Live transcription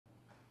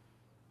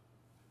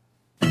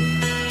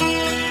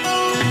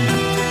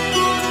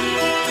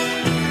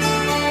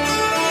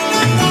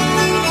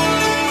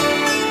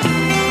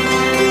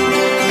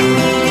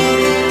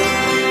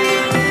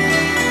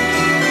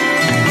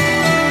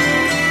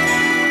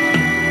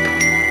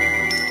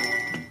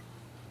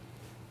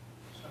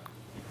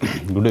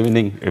Good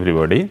evening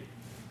everybody.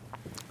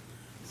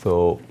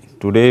 So,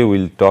 today we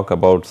will talk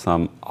about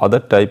some other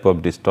type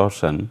of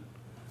distortion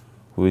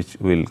which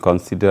we will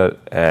consider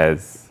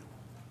as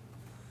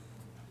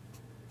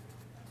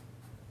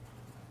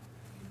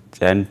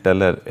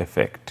Jahn-Teller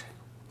effect.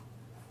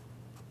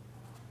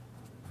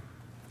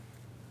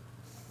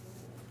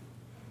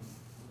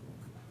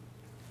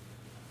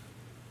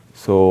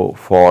 So,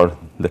 for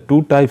the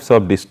two types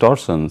of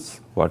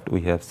distortions what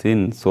we have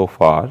seen so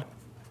far,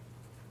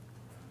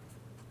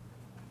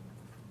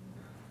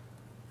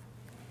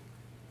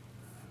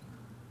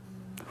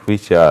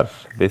 which are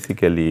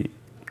basically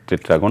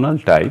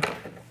tetragonal type,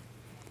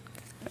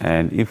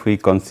 and if we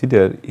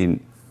consider in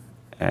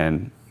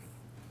an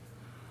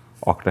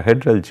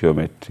octahedral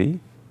geometry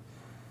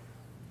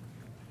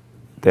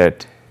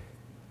that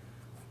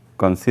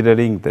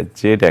considering the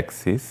z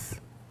axis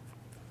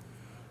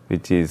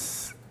which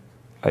is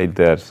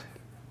either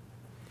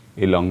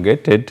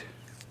elongated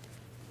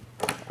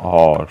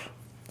or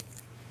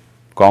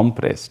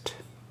compressed.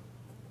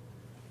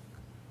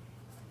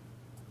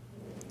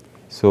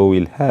 So, we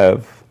will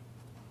have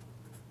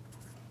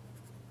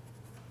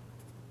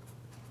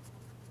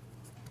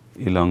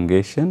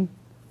elongation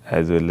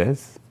as well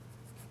as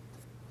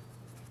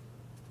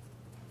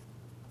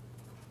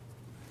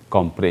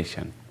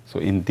compression. So,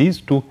 in these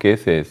two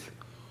cases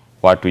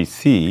what we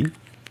see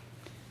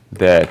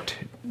that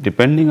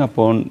depending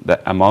upon the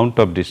amount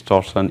of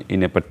distortion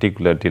in a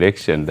particular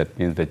direction, that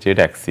means the z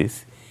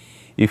axis,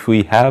 if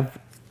we have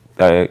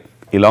the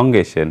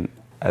elongation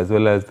as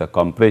well as the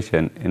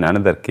compression in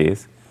another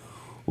case,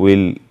 we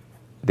will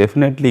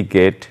definitely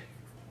get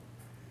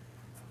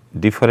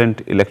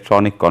different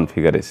electronic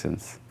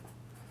configurations.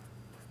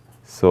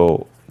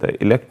 So, the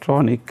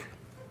electronic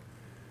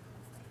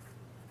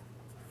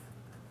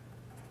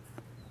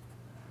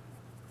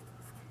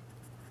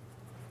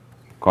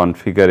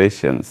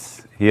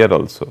configurations here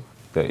also,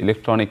 the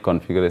electronic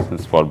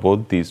configurations for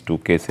both these two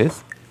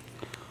cases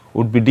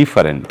would be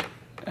different,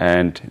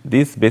 and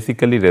this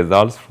basically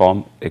results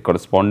from a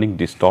corresponding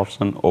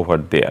distortion over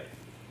there.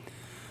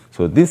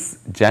 So, this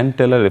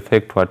Jahn-Teller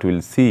effect what we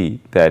will see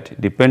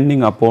that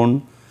depending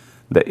upon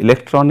the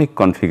electronic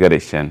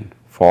configuration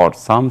for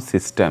some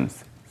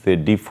systems, say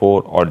D4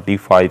 or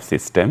D5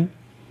 system,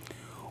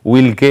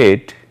 we will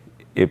get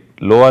a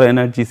lower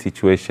energy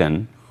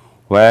situation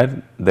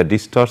where the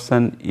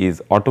distortion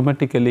is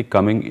automatically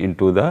coming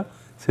into the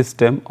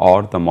system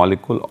or the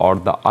molecule or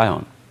the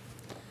ion.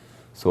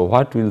 So,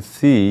 what we will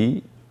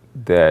see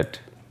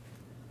that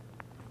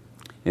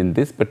in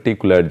this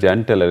particular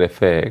Jahn-Teller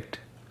effect,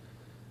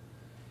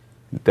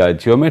 the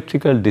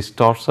geometrical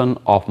distortion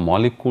of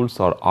molecules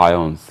or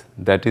ions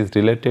that is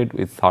related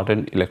with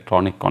certain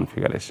electronic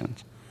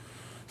configurations.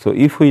 So,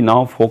 if we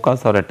now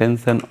focus our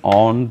attention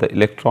on the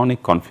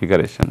electronic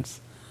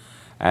configurations,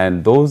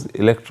 and those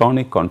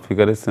electronic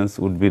configurations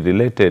would be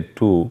related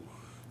to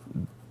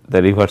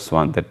the reverse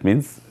one, that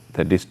means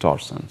the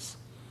distortions.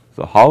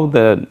 So, how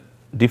the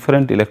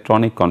different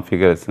electronic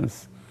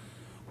configurations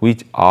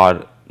which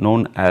are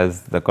known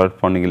as the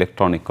corresponding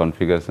electronic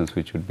configurations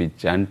which would be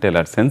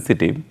Jahn-Teller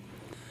sensitive.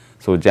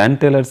 So,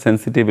 Jahn-Teller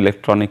sensitive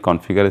electronic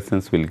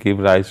configurations will give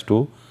rise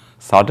to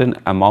certain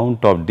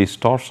amount of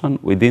distortion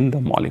within the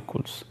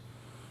molecules.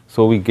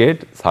 So, we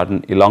get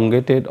certain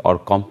elongated or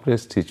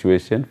compressed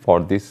situation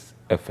for this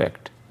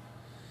effect.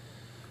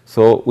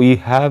 So, we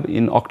have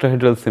in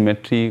octahedral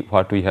symmetry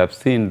what we have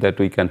seen that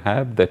we can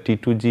have the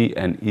T2g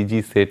and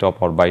Eg set of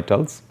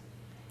orbitals.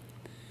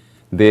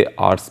 They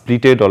are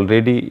splitted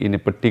already in a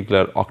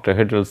particular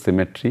octahedral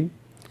symmetry.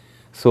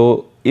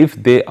 So, if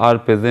they are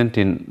present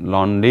in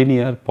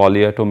nonlinear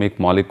polyatomic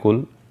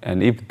molecule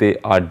and if they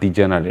are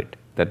degenerate,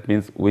 that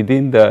means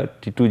within the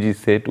T2g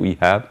set we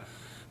have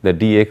the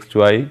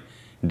dxy,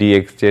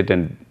 dxz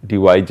and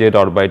dyz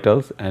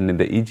orbitals, and in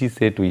the Eg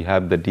set we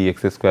have the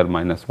dx square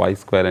minus y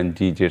square and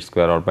gz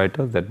square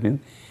orbitals. That means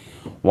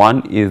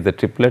one is the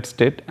triplet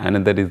state,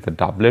 another is the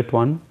doublet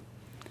one,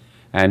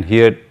 and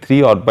here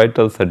 3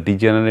 orbitals are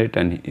degenerate,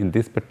 and in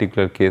this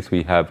particular case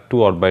we have 2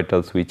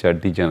 orbitals which are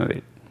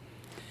degenerate.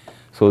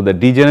 So, the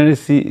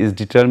degeneracy is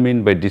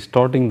determined by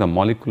distorting the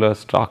molecular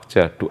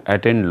structure to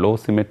attain low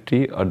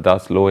symmetry or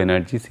thus low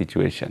energy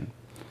situation.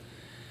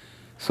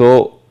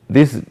 So,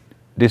 this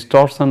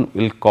distortion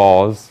will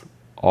cause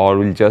or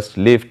will just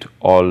lift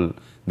all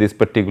this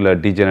particular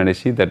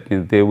degeneracy, that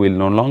means they will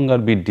no longer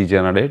be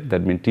degenerate,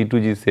 that means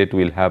T2g set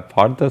will have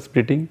further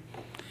splitting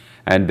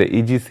and the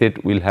Eg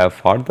set will have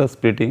further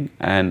splitting,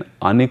 and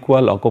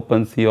unequal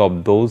occupancy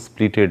of those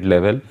splitted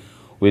level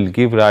will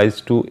give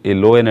rise to a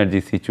low energy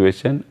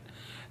situation,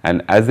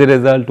 and as a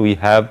result we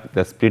have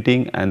the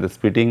splitting, and the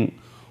splitting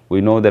we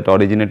know that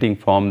originating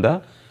from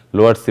the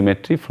lower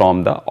symmetry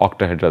from the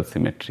octahedral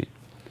symmetry.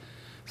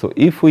 So,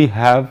 if we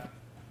have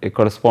a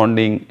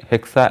corresponding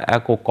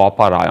hexa-aco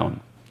copper ion,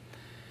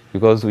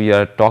 because we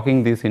are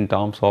talking this in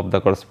terms of the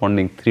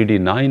corresponding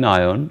 3D9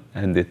 ion,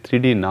 and the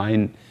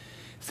 3D9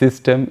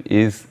 system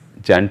is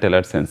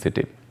Jahn-Teller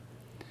sensitive.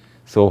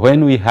 So,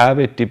 when we have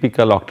a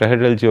typical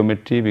octahedral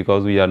geometry,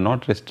 because we are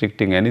not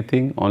restricting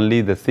anything,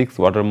 only the 6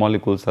 water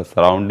molecules are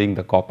surrounding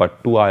the copper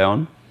 2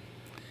 ion.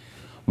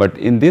 But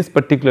in this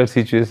particular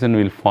situation,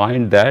 we will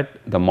find that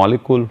the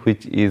molecule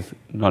which is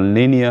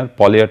nonlinear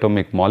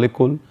polyatomic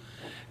molecule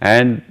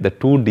and the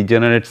two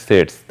degenerate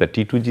sets, the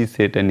T2G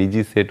set and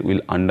EG set,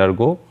 will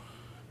undergo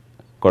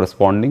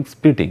corresponding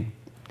splitting.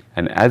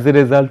 And as a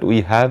result,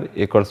 we have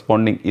a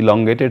corresponding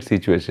elongated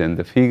situation.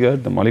 The figure,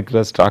 the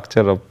molecular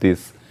structure of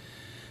this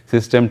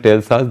system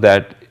tells us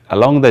that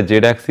along the z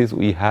axis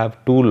we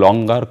have two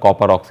longer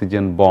copper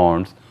oxygen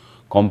bonds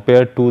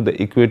compared to the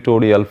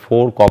equatorial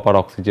 4 copper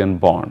oxygen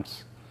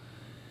bonds.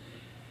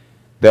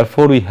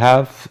 Therefore, we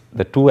have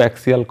the two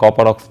axial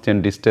copper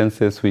oxygen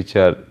distances which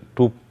are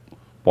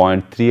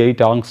 2.38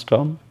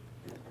 angstrom.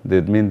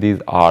 That means these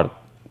are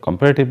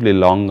comparatively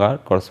longer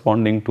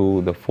corresponding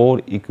to the 4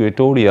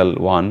 equatorial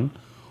one.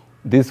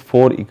 These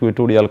 4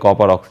 equatorial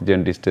copper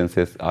oxygen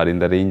distances are in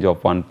the range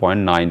of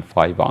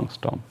 1.95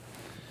 angstrom.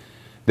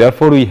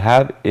 Therefore, we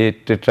have a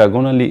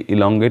tetragonally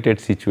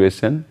elongated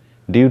situation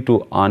due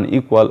to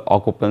unequal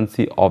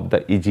occupancy of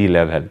the EG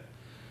level.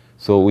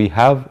 So, we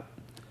have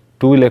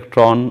 2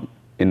 electron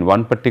in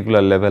one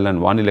particular level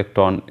and 1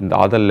 electron in the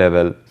other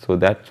level. So,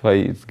 that is why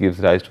it gives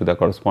rise to the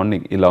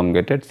corresponding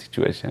elongated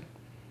situation.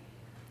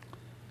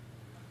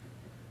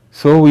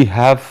 So, we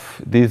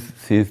have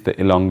this is the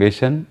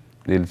elongation,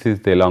 this is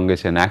the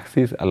elongation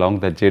axis along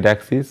the z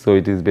axis. So,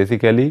 it is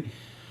basically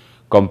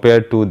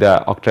compared to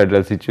the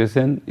octahedral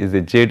situation is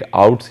a z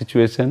out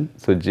situation.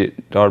 So, d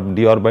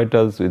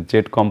orbitals with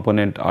z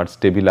component are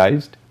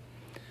stabilized.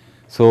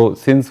 So,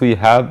 since we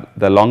have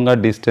the longer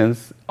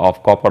distance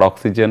of copper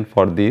oxygen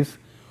for this,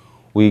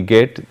 we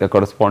get the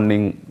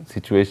corresponding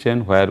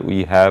situation where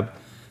we have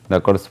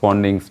the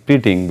corresponding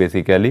splitting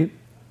basically.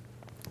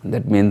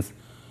 That means,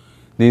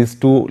 these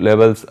two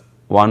levels,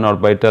 one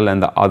orbital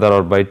and the other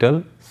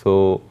orbital.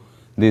 So,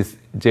 this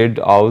z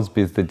out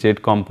is the z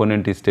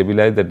component is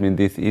stabilized, that means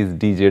this is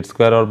dz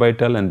square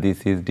orbital and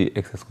this is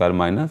dx square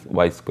minus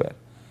y square.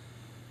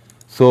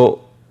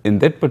 So, in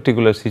that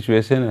particular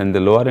situation and the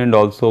lower end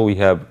also we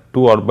have two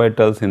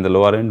orbitals in the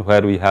lower end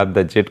where we have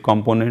the z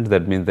components,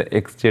 that means the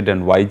xz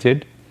and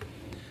yz.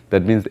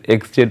 That means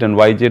xz and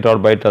yz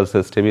orbitals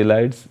are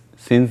stabilized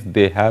since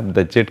they have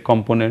the z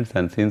components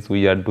and since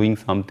we are doing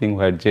something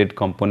where z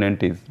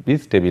component is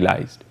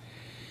stabilized,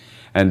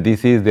 and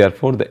this is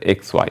therefore the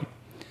xy.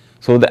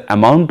 So, the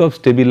amount of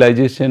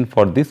stabilization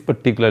for this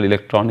particular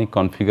electronic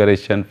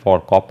configuration for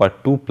copper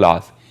 2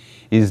 plus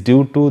is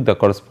due to the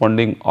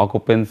corresponding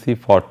occupancy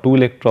for 2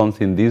 electrons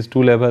in these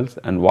two levels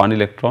and 1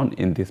 electron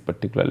in this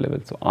particular level.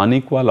 So,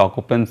 unequal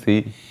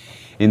occupancy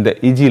in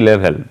the EG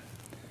level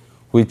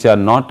which are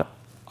not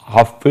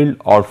half filled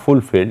or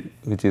full filled,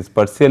 which is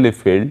partially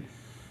filled.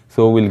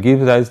 So, will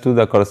give rise to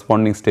the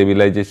corresponding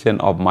stabilization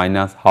of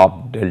minus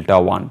half delta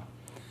 1.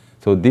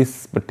 So,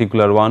 this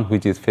particular one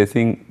which is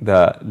facing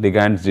the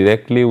ligands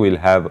directly will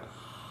have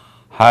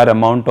higher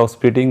amount of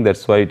splitting, that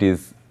is why it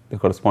is the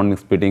corresponding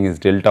splitting is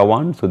delta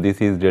 1. So,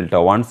 this is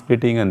delta 1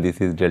 splitting and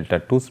this is delta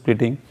 2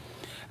 splitting,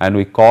 and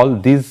we call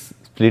this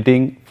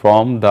splitting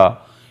from the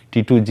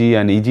T2G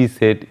and EG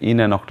set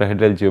in an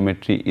octahedral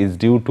geometry is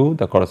due to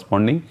the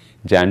corresponding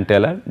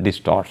Jahn-Teller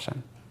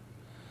distortion.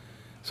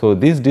 So,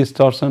 this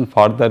distortion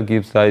further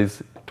gives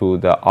rise to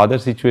the other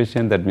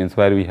situation, that means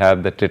where we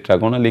have the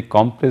tetragonally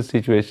compressed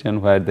situation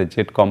where the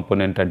z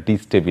component are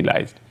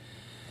destabilized,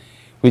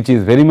 which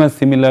is very much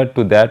similar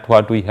to that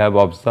what we have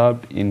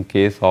observed in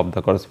case of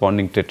the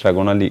corresponding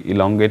tetragonally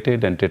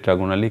elongated and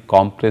tetragonally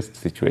compressed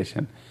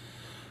situation.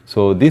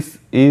 So, this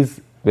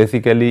is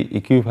basically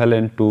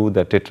equivalent to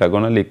the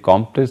tetragonally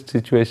compressed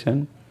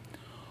situation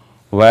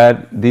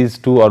where these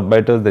two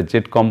orbitals, the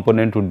z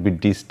component would be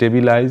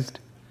destabilized.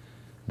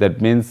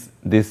 That means,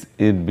 this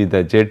will be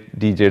the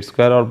dz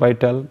square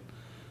orbital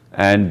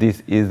and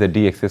this is the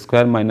dx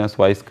square minus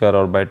y square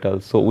orbital.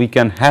 So, we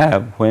can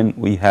have when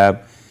we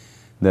have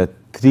the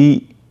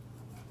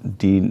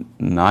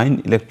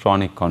 3d9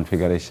 electronic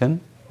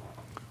configuration,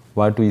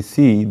 what we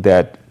see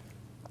that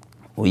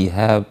we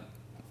have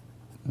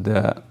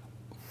the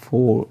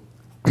 4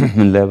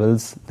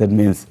 levels, that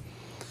means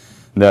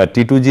the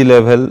T2G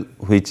level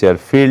which are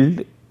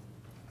filled,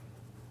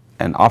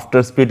 and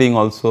after splitting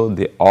also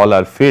they all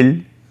are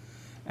filled,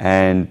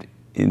 and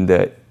in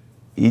the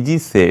EG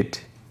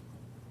set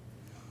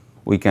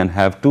we can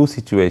have two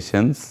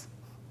situations,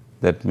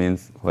 that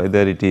means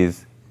whether it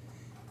is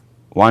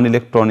 1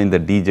 electron in the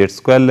dz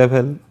square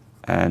level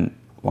and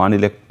 1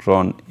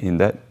 electron in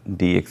the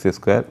dx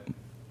square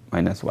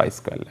minus y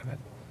square level.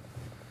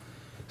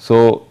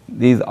 So,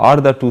 these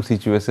are the two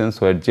situations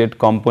where z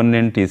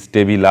component is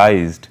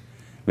stabilized,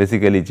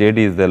 basically z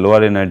is the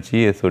lower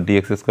energy. So,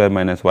 dx square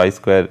minus y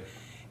square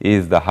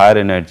is the higher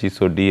energy.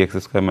 So,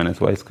 dx square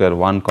minus y square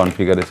one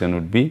configuration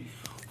would be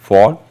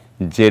for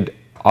z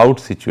out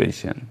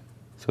situation.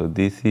 So,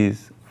 this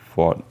is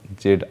for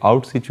z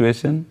out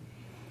situation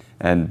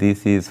and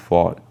this is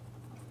for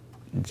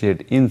z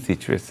in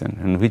situation,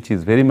 and which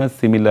is very much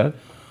similar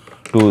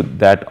to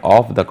that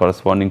of the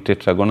corresponding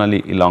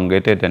tetragonally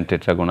elongated and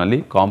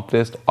tetragonally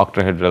compressed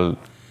octahedral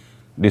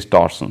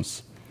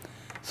distortions.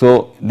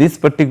 So, this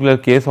particular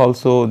case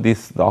also the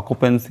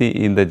occupancy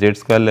in the z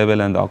square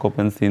level and the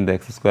occupancy in the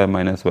x square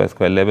minus y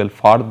square level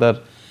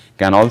further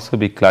can also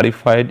be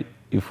clarified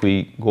if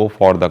we go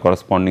for the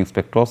corresponding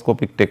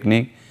spectroscopic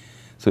technique.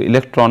 So,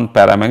 electron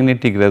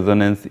paramagnetic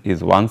resonance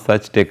is one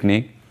such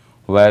technique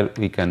where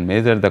we can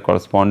measure the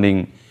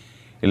corresponding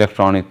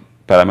electronic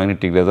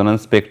paramagnetic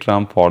resonance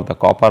spectrum for the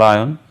copper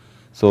ion.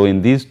 So,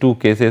 in these two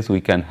cases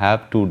we can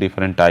have two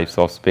different types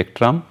of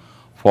spectrum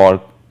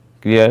for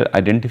clear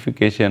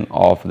identification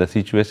of the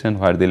situation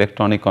where the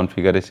electronic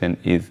configuration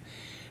is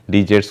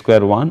dz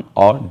square 1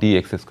 or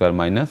dx square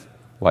minus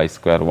y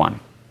square 1.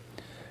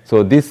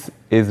 So, this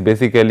is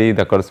basically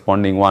the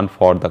corresponding one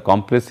for the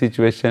compressed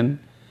situation,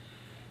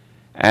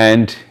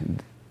 and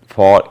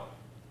for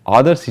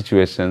other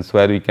situations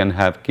where we can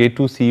have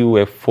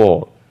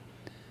K2CuF4,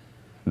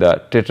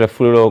 the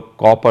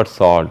tetrafluorocopper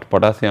salt,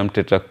 potassium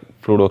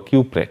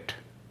tetrafluorocuprate,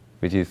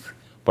 which is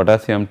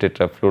potassium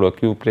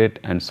tetrafluorocuprate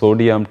and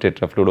sodium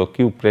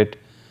tetrafluorocuprate.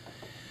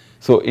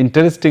 So,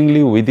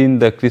 interestingly within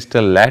the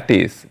crystal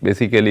lattice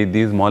basically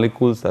these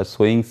molecules are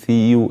showing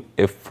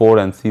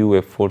CuF4 and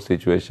CuF4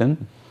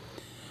 situation,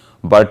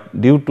 but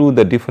due to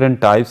the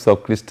different types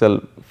of crystal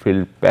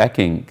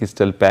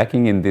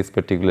packing in this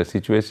particular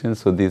situation.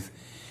 So, this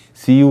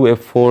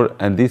CuF4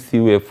 and this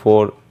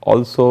CuF4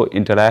 also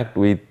interact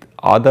with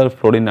other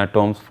fluorine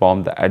atoms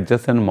from the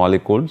adjacent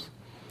molecules,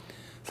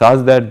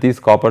 such that this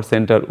copper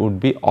center would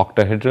be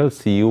octahedral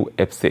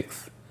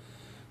CuF6.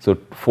 So,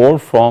 4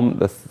 from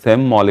the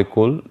same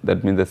molecule,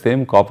 that means the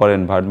same copper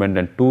environment,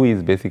 and 2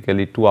 is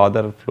basically 2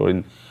 other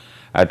fluorine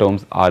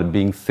atoms are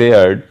being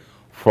shared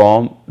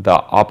from the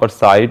upper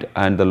side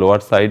and the lower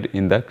side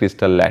in the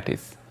crystal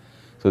lattice.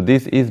 So,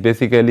 this is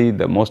basically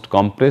the most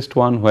compressed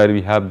one where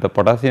we have the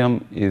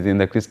potassium is in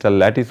the crystal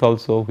lattice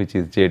also, which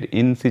is Z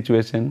in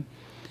situation,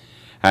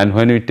 and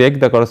when we take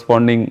the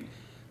corresponding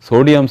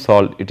sodium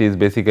salt, it is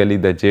basically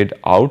the Z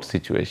out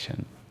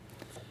situation.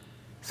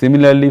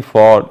 Similarly,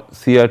 for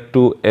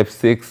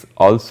Cr2F6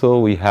 also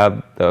we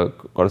have the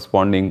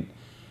corresponding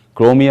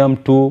chromium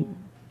 2,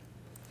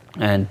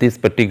 and this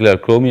particular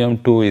chromium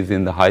 2 is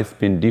in the high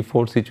spin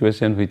D4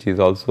 situation, which is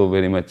also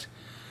very much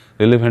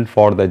relevant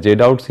for the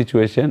Z out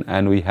situation,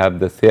 and we have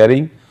the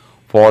sharing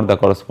for the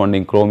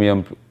corresponding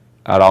chromium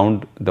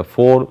around the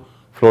 4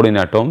 fluorine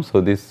atoms.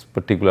 So, this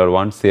particular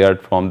one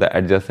shared from the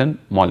adjacent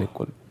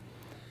molecule.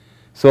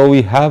 So,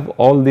 we have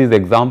all these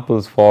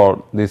examples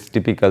for this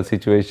typical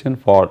situation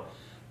for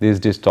this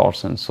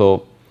distortion.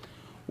 So,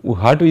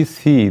 what we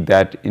see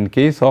that in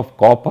case of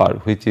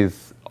copper, which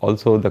is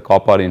also the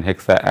copper in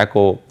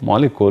hexa-aco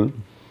molecule,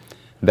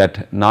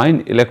 that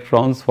 9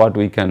 electrons what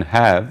we can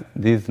have,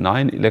 these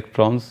 9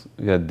 electrons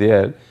are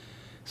there.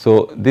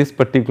 So, this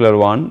particular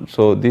one,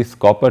 so this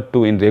copper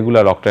 2 in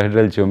regular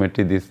octahedral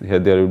geometry, this here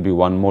there will be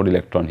one more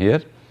electron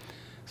here.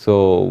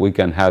 So, we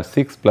can have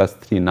 6 plus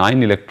 3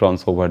 9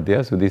 electrons over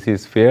there. So, this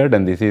is paired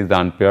and this is the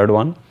unpaired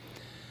one.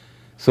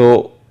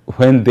 So,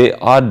 when they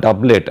are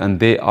doublet and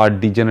they are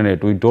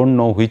degenerate, we do not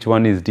know which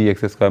one is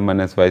dx square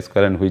minus y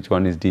square and which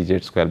one is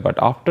dz square, but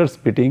after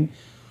splitting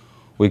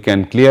we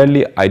can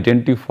clearly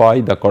identify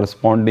the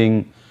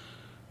corresponding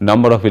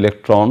number of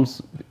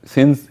electrons,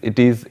 since it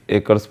is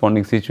a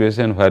corresponding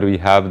situation where we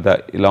have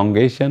the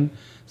elongation.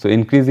 So,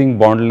 increasing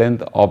bond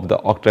length of the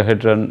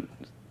octahedron,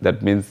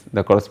 that means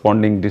the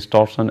corresponding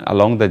distortion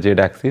along the z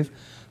axis.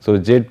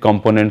 So, z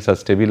components are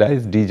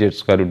stabilized, dz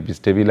square would be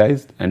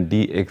stabilized and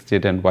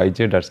dxz and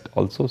yz are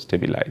also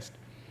stabilized.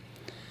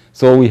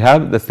 So, we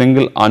have the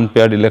single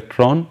unpaired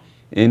electron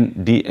in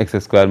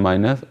dx square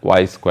minus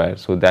y square.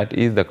 So, that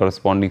is the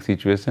corresponding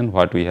situation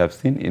what we have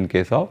seen in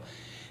case of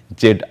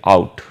z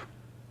out.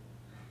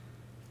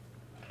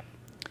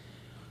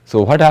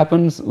 So, what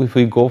happens if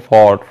we go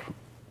for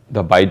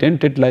the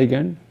bidentate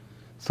ligand?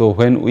 So,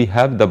 when we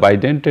have the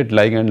bidentate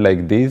ligand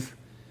like this,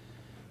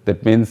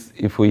 that means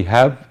if we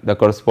have the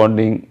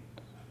corresponding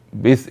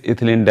bis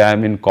ethylene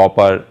diamine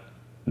copper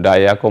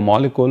diaco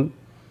molecule,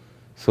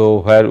 so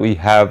where we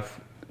have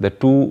the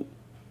two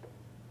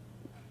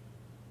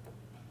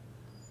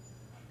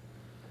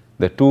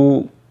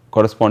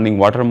corresponding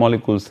water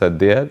molecules are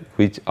there,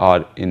 which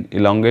are in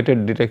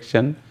elongated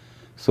direction.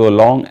 So,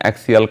 long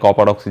axial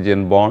copper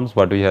oxygen bonds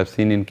what we have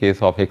seen in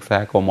case of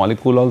hexa-aco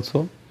molecule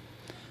also.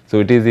 So,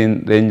 it is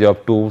in range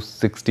of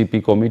 260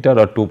 picometer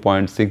or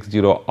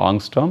 2.60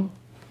 angstrom,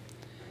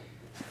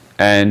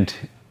 and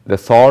the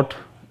short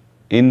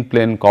in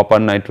plane copper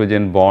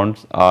nitrogen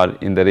bonds are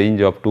in the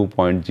range of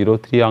 2.03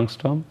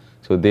 angstrom.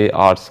 So, they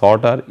are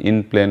shorter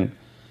in plane,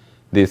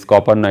 these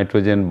copper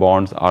nitrogen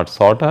bonds are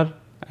shorter,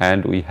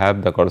 and we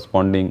have the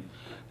corresponding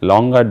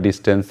longer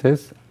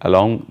distances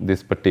along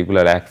this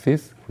particular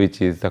axis,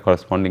 which is the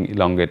corresponding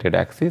elongated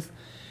axis,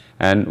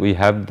 and we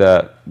have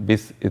the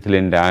bis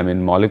ethylene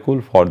diamine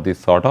molecule for this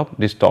sort of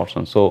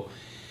distortion. So,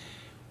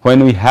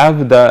 when we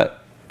have the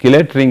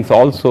chelate rings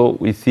also,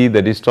 we see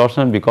the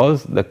distortion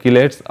because the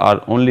chelates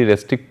are only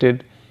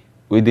restricted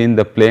within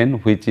the plane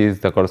which is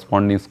the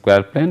corresponding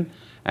square plane,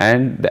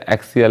 and the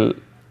axial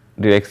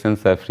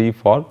directions are free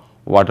for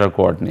water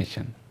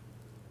coordination.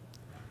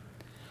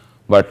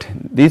 But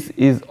this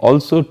is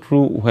also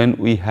true when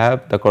we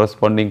have the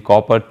corresponding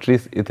copper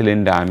tris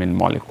ethylene diamine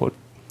molecule.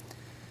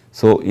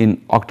 So, in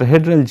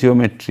octahedral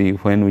geometry,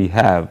 when we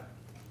have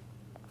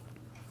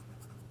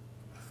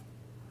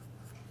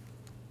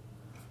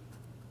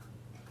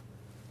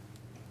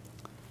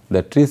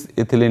the tris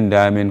ethylene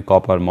diamine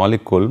copper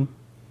molecule,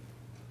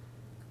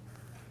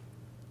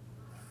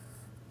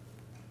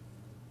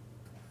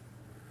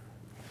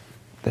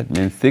 that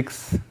means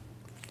 6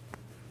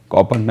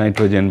 copper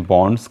nitrogen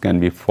bonds can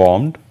be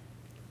formed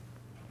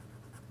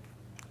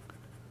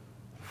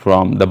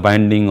from the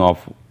binding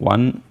of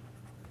one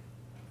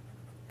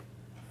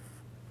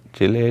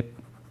chelate,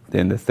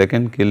 then the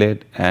second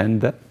chelate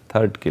and the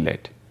third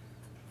chelate,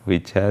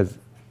 which has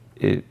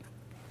a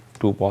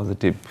 2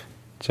 positive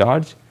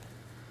charge.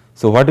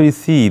 So, what we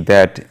see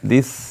that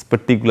this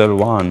particular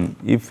one,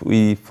 if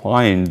we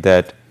find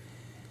that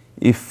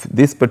if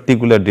this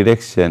particular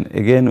direction,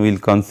 again we will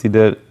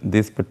consider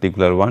this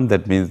particular one,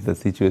 that means the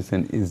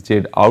situation is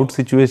Z out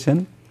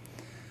situation.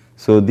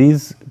 So,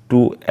 these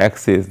two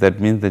axes, that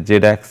means the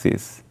Z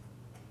axis,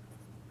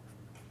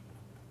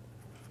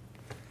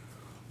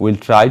 will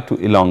try to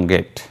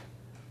elongate,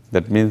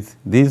 that means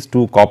these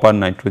two copper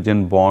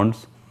nitrogen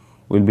bonds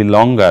will be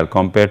longer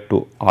compared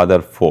to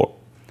other 4.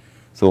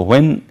 So,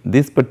 when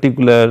this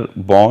particular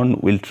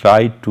bond will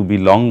try to be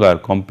longer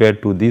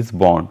compared to this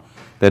bond,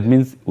 that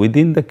means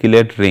within the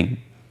chelate ring,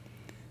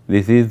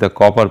 this is the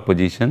copper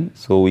position.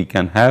 So, we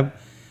can have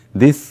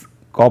this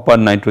copper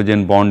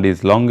nitrogen bond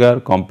is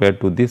longer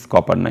compared to this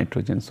copper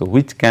nitrogen. So,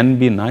 which can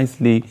be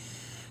nicely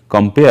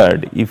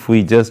compared if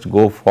we just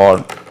go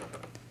for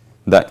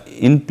the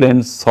in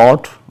plane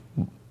short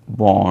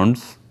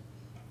bonds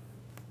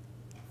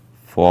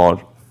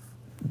for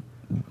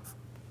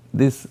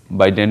this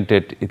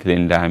bidentate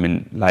ethylene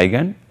diamine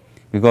ligand,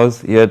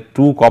 because here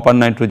 2 copper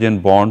nitrogen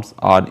bonds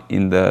are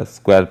in the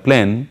square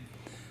plane.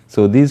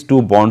 So, these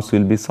 2 bonds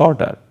will be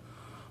shorter,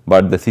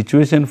 but the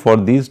situation for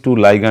these 2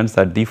 ligands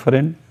are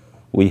different.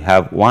 We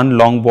have one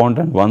long bond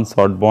and one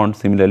short bond,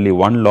 similarly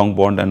one long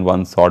bond and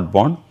one short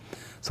bond.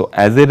 So,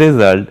 as a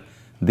result,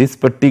 this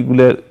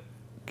particular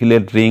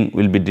chelate ring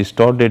will be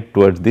distorted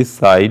towards this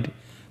side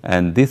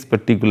and this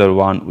particular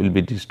one will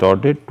be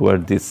distorted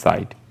towards this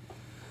side.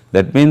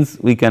 That means,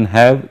 we can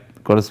have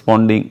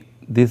corresponding,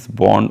 this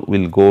bond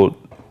will go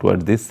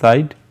towards this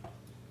side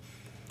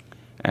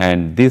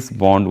and this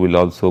bond will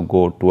also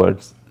go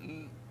towards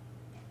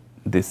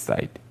this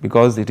side,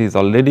 because it is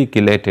already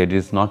chelated, it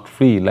is not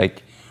free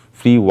like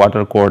free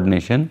water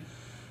coordination.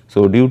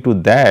 So, due to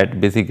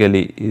that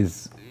basically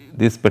is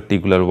this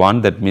particular one,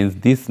 that means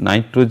this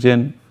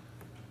nitrogen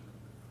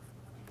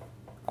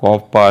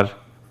copper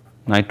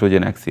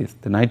nitrogen axis,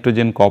 the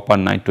nitrogen copper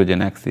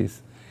nitrogen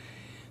axis.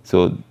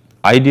 So,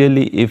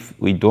 ideally if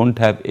we do not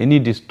have any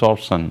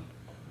distortion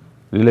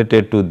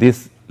related to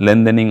this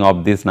lengthening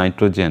of this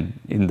nitrogen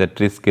in the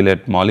tris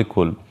chelate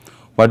molecule,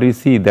 what we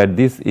see that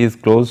this is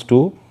close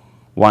to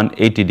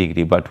 180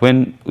 degree, but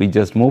when we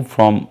just move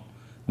from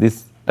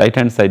this right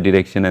hand side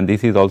direction and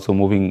this is also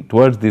moving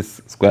towards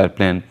this square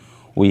plane,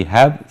 we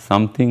have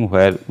something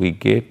where we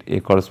get a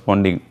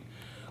corresponding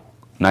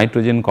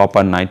nitrogen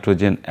copper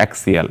nitrogen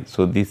axial.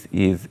 So, this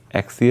is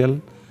axial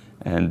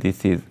and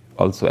this is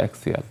also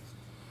axial.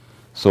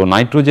 So,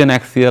 nitrogen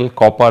axial,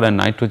 copper and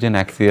nitrogen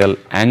axial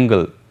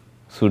angle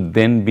should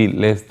then be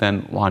less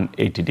than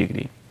 180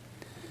 degree.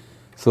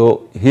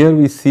 So, here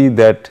we see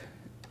that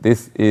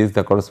this is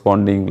the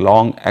corresponding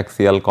long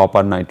axial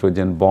copper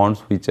nitrogen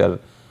bonds, which are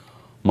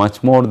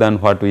much more than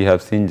what we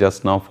have seen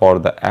just now for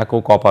the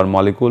ACO copper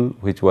molecule,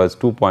 which was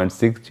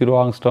 2.60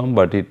 angstrom,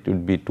 but it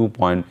would be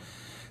 2.70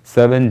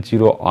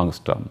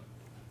 angstrom.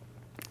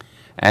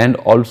 And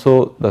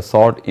also the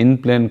short in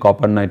plane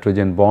copper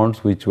nitrogen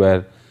bonds, which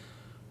were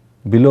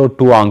below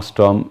 2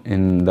 angstrom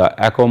in the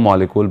ACO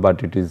molecule,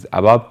 but it is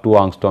above 2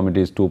 angstrom, it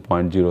is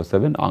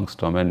 2.07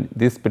 angstrom. And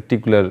this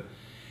particular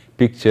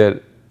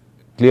picture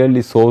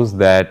clearly shows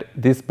that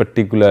this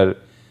particular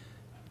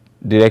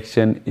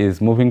direction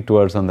is moving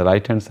towards on the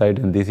right hand side,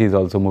 and this is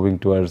also moving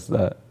towards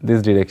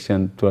this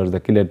direction, towards the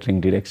chelate ring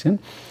direction.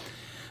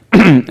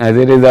 As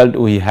a result,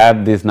 we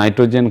have this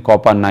nitrogen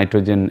copper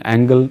nitrogen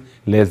angle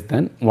less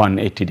than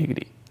 180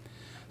 degree.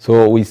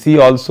 So, we see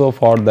also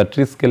for the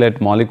tris chelate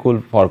molecule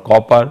for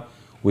copper,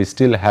 we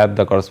still have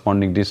the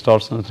corresponding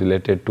distortions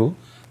related to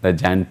the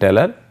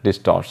Jahn-Teller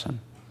distortion.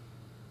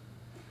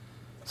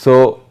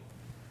 So,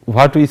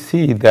 what we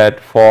see that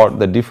for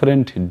the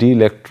different d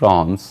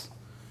electrons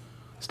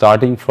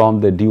starting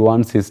from the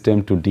D1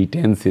 system to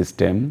D10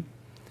 system,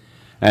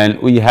 and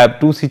we have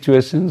two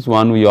situations.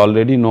 One, we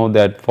already know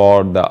that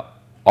for the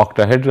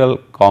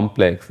octahedral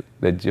complex,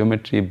 the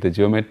geometry, if the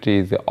geometry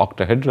is the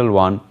octahedral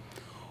one,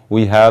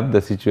 we have the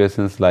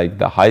situations like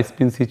the high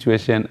spin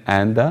situation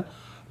and the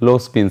low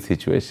spin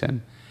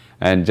situation.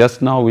 And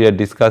just now we are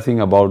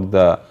discussing about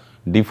the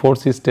D4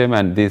 system,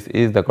 and this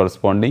is the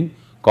corresponding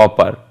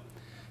copper.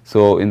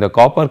 So, in the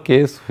copper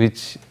case,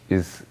 which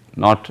is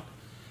not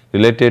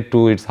related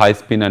to its high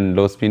spin and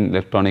low spin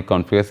electronic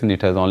configuration,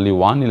 it has only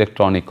one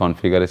electronic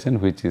configuration,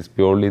 which is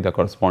purely the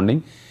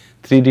corresponding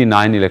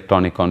 3D9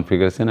 electronic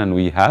configuration, and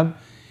we have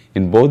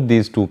in both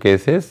these two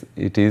cases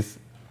it is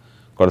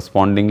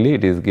correspondingly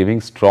it is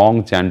giving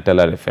strong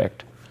Jahn-Teller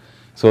effect.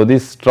 So,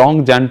 this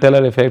strong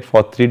Jahn-Teller effect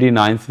for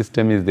 3D9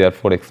 system is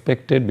therefore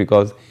expected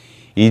because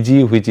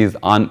Eg which is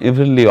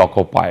unevenly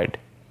occupied.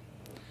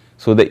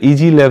 So, the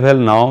Eg level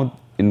now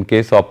in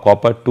case of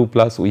copper 2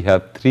 plus we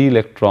have 3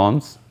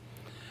 electrons,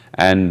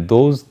 and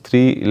those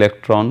 3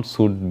 electrons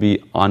should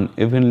be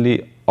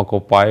unevenly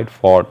occupied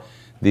for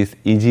this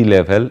Eg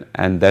level,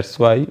 and that is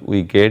why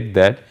we get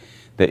that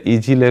the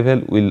Eg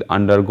level will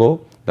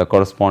undergo the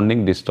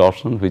corresponding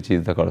distortion, which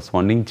is the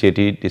corresponding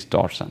Zt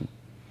distortion.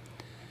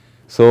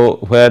 So,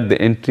 where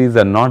the entries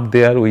are not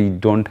there, we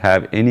do not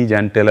have any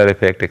Jahn-Teller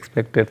effect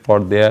expected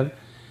for there,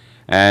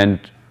 and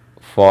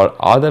for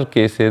other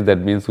cases that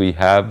means we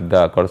have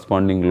the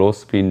corresponding low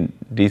spin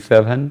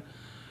D7,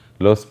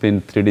 low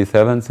spin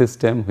 3D7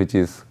 system which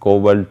is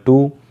cobalt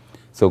 2.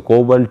 So,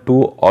 cobalt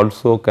 2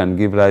 also can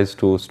give rise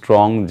to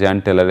strong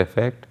Jahn-Teller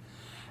effect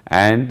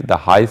and the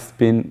high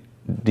spin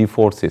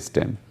D4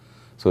 system.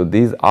 So,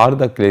 these are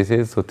the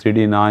cases. So,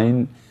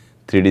 3D9,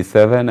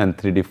 3D7 and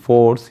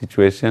 3D4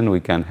 situation we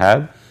can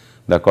have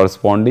the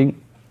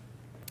corresponding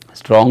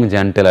strong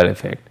Jahn-Teller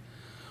effect.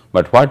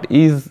 But what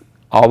is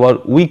our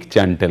weak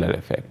Jahn-Teller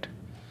effect?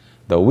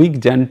 The weak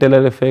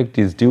Jahn-Teller effect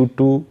is due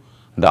to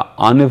the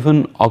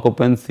uneven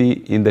occupancy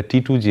in the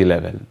T2G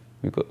level,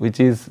 which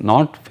is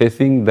not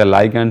facing the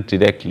ligand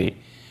directly,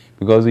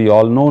 because we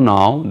all know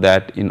now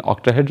that in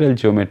octahedral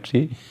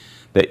geometry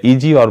the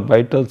Eg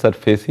orbitals are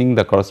facing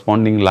the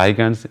corresponding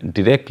ligands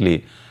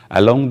directly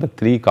along the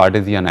 3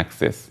 Cartesian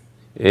axes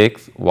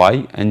x,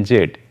 y and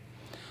z.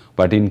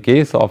 But in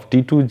case of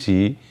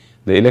T2G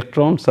the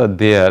electrons are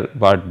there,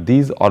 but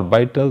these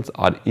orbitals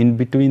are in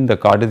between the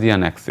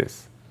Cartesian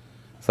axis,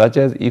 such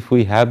as if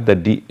we have the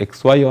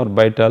dxy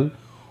orbital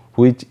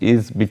which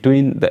is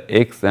between the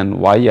x and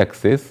y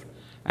axis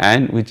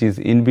and which is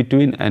in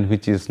between and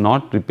which is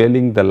not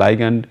repelling the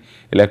ligand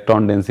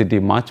electron density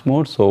much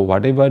more. So,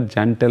 whatever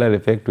Jahn-Teller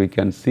effect we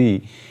can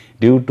see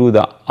due to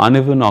the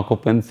uneven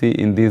occupancy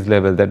in these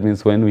levels, that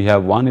means when we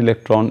have 1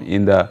 electron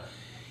in the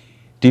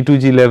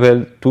T2G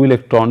level, 2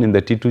 electron in the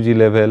T2G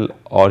level,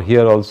 or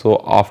here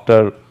also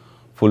after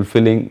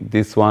fulfilling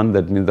this one,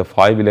 that means the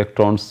 5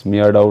 electrons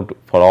smeared out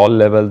for all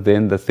levels,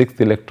 then the 6th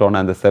electron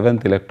and the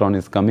 7th electron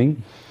is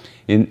coming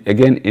in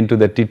again into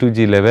the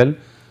T2G level.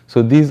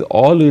 So, these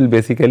all will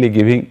basically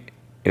giving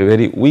a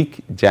very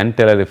weak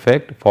Jahn-Teller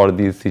effect for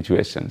these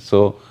situations.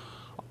 So,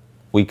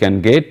 we can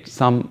get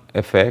some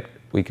effect,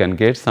 we can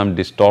get some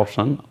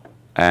distortion,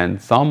 and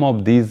some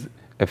of these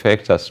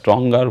effects are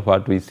stronger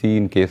what we see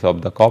in case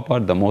of the copper.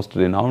 The most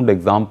renowned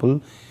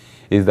example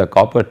is the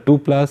copper 2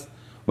 plus,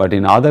 but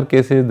in other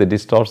cases the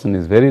distortion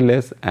is very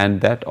less, and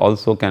that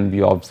also can be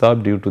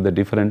observed due to the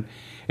different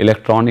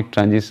electronic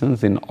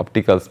transitions in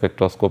optical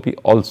spectroscopy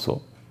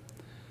also.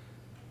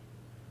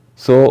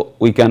 So,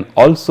 we can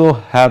also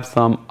have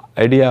some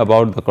idea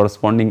about the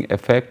corresponding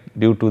effect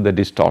due to the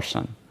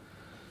distortion.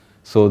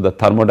 So, the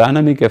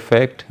thermodynamic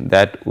effect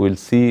that we will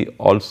see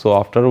also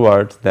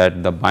afterwards,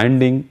 that the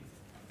binding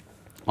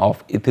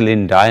of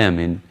ethylene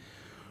diamine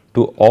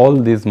to all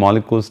these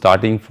molecules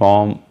starting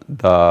from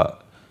the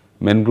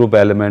main group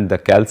element, the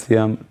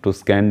calcium, to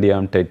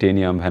scandium,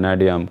 titanium,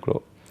 vanadium,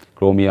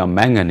 chromium,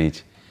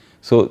 manganese.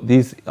 So,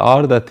 these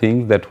are the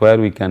things that where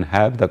we can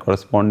have the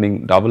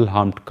corresponding double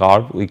humped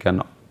curve we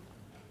can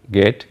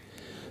get.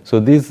 So,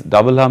 these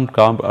double humped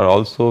curves are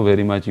also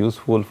very much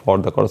useful for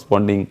the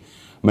corresponding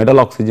metal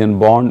oxygen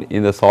bond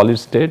in the solid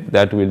state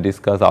that we will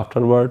discuss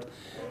afterwards.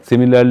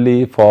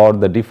 Similarly, for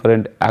the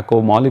different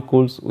aqua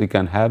molecules we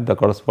can have the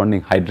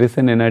corresponding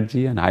hydration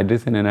energy, and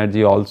hydration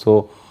energy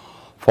also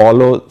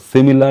follow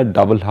similar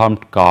double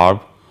humped curve,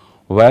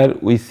 where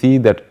we see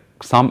that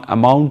some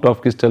amount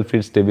of crystal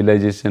field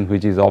stabilization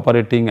which is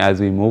operating as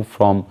we move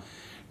from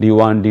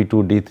D1,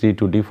 D2, D3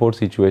 to D4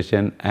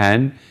 situation,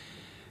 and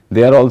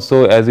there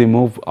also as we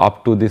move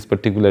up to this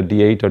particular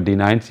D8 or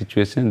D9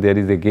 situation, there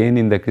is a gain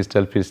in the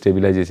crystal field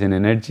stabilization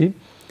energy,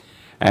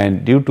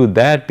 and due to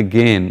that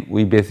gain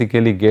we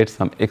basically get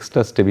some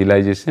extra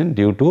stabilization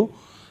due to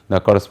the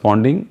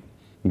corresponding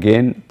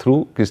gain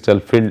through crystal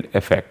field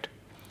effect.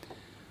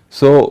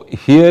 So,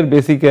 here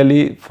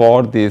basically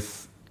for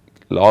this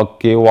log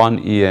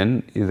K1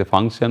 En is a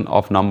function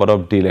of number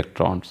of d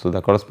electrons. So,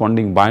 the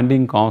corresponding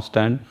binding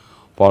constant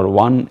for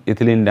one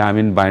ethylene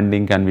diamine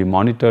binding can be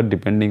monitored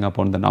depending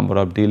upon the number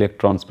of d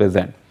electrons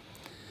present.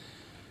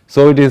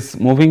 So, it is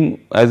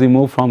moving as we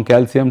move from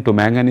calcium to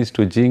manganese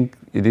to zinc,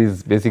 it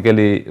is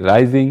basically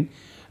rising,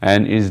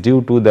 and is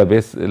due to the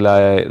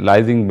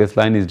rising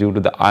baseline is due to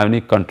the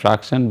ionic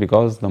contraction,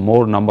 because the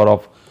more number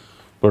of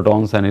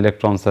protons and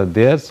electrons are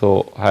there.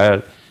 So,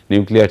 higher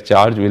nuclear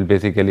charge will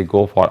basically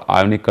go for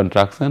ionic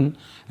contraction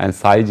and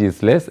size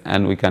is less,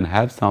 and we can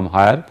have some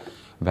higher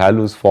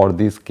values for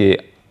these K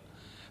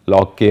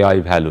log Ki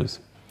values.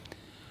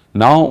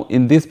 Now,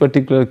 in this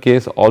particular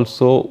case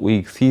also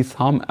we see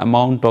some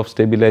amount of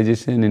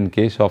stabilization in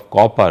case of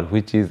copper,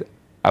 which is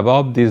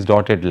above this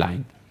dotted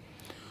line,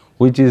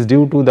 which is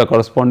due to the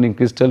corresponding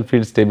crystal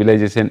field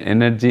stabilization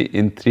energy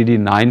in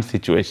 3D9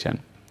 situation.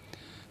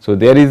 So,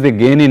 there is a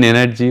gain in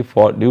energy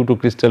for due to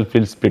crystal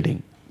field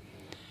splitting,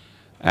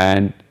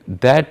 and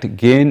that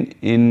gain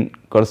in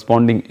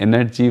corresponding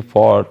energy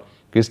for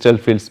crystal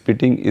field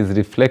splitting is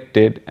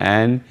reflected,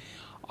 and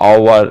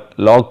our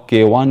log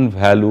K1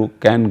 value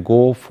can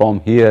go from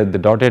here the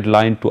dotted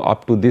line to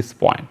up to this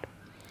point.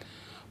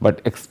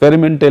 But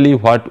experimentally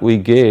what we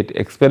get,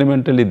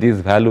 experimentally this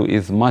value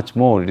is much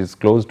more, it is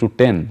close to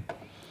 10,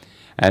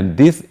 and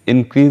this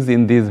increase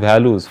in these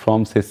values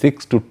from say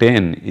 6 to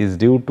 10 is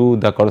due to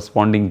the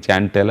corresponding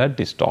Jahn-Teller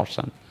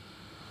distortion.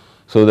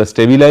 So, the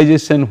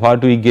stabilization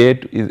what we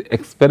get is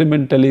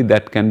experimentally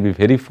that can be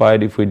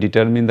verified if we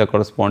determine the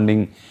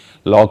corresponding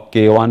log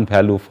K1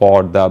 value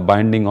for the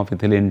binding of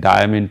ethylene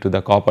diamine to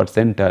the copper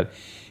center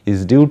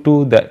is due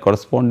to the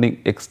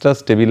corresponding extra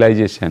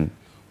stabilization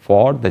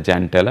for the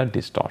Jahn-Teller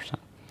distortion.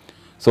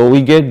 So,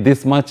 we get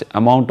this much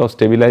amount of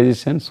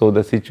stabilization. So,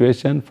 the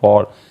situation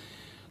for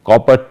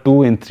copper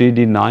 2 in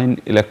 3D9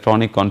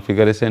 electronic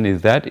configuration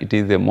is that it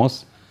is the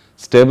most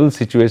stable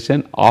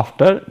situation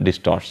after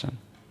distortion.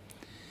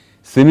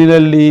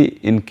 Similarly,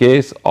 in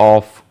case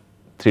of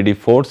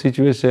 3D4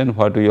 situation,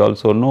 what we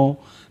also know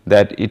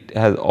that it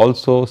has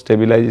also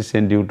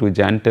stabilization due to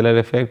Jahn-Teller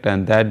effect,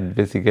 and that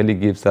basically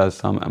gives us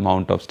some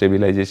amount of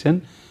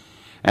stabilization,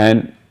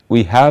 and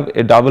we have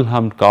a double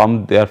hump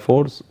curve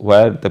therefore,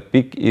 where the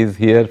peak is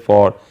here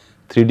for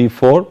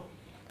 3D4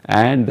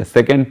 and the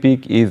second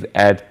peak is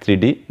at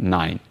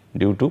 3D9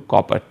 due to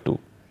copper 2.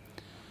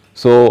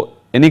 So,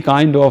 any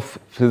kind of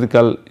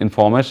physical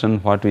information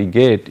what we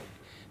get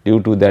due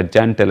to that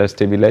Jahn-Teller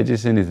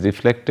stabilization is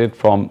reflected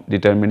from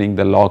determining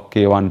the log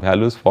K1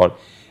 values for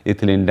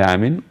ethylene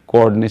diamine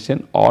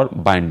coordination or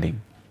binding.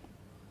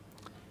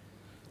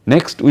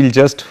 Next, we will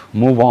just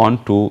move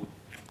on to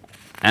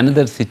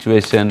another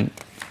situation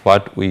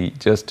what we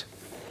just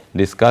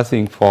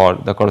discussing for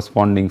the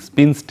corresponding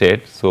spin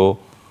state. So,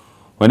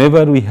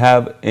 whenever we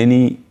have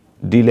any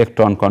d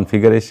electron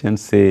configuration,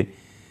 say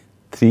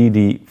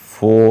 3D,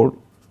 4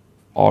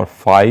 or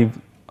 5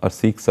 or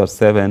 6 or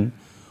 7,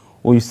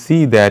 we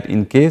see that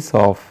in case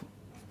of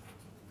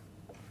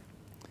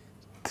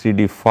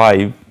 3D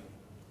 5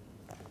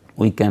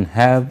 we can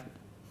have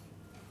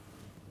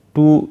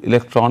two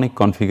electronic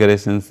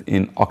configurations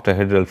in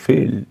octahedral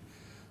field.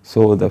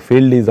 So, the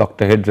field is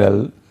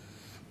octahedral.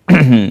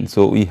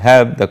 So, we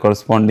have the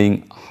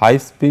corresponding high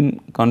spin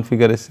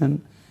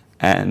configuration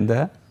and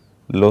the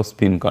low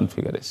spin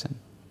configuration.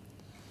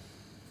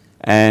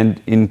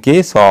 And in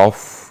case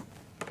of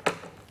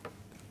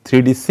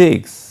 3D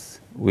 6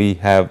 we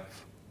have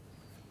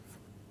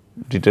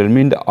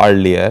determined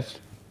earlier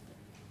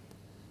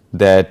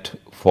that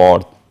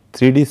for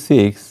 3D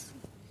 6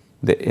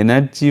 the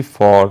energy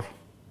for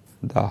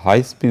the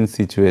high spin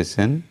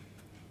situation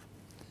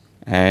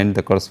and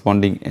the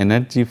corresponding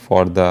energy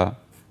for the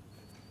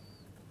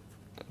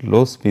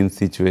low spin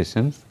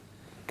situations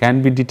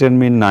can be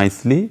determined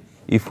nicely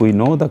if we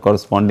know the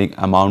corresponding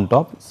amount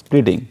of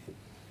splitting.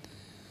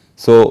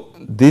 So,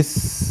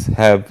 this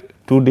have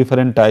two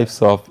different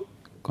types of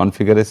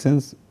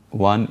configurations.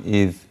 One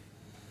is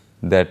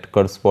that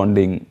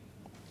corresponding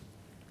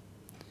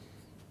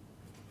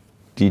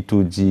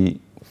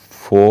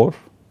T2G4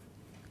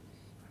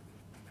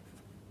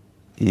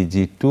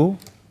 EG2,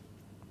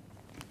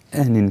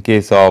 and in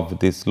case of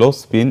this low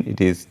spin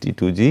it is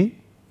T2G6,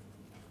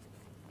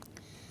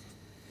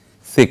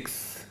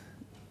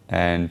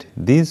 and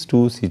these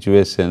two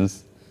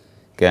situations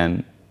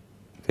can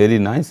very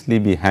nicely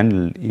be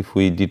handled if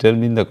we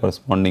determine the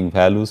corresponding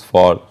values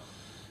for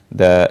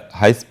the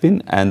high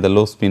spin and the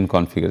low spin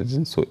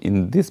configuration. So,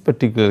 in this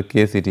particular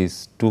case it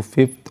is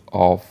 2/5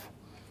 of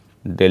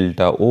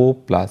delta O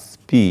plus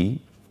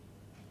P,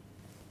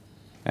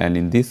 and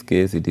in this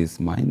case it is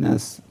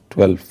minus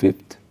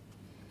 12/5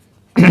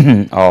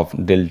 of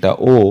delta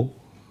O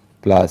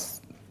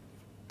plus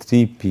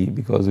 3P,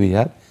 because we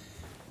have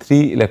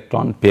 3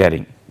 electron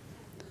pairing.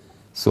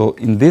 So,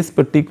 in this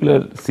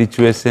particular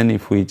situation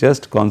if we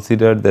just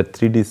consider that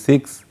 3D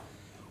 6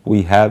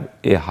 we have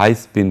a high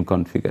spin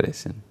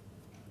configuration,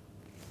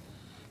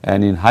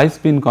 and in high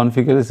spin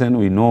configuration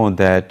we know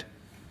that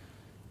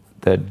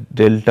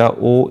delta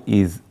O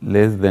is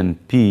less than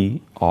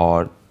P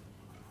or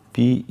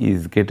P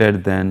is greater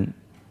than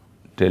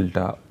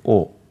delta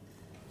O.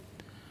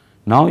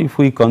 Now, if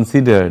we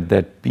consider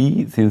that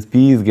P, since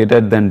P is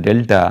greater than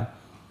delta,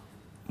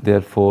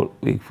 therefore,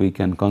 if we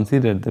can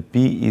consider the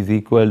P is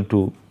equal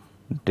to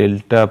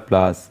delta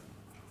plus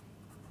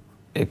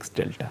x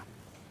delta.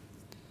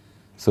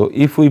 So,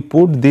 if we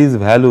put these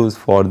values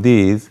for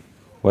these,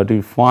 what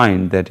we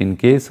find that in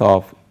case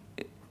of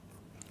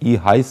E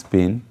high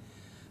spin,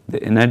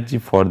 the energy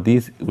for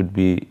this would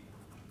be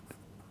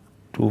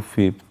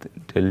 2/5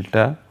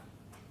 delta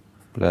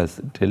plus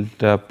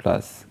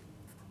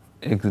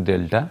x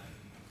delta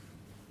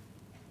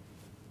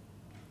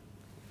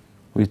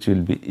which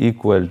will be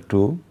equal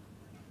to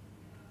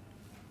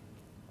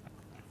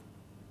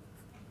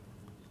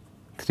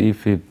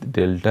 3/5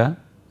 delta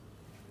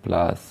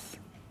plus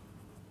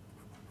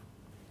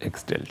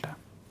x delta.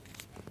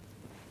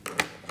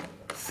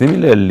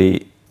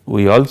 Similarly,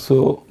 we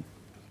also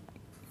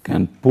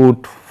can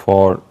put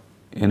for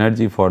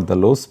energy for the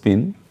low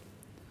spin.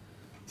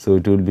 So,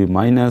 it will be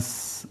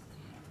minus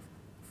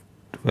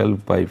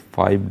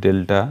 12/5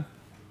 delta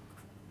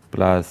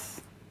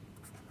plus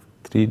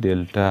 3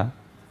 delta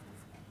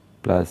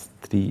plus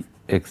 3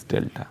 x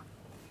delta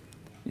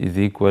is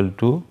equal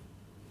to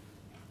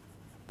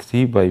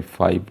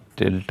 3/5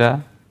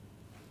 delta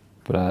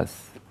plus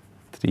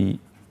 3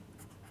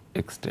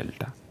 x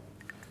delta.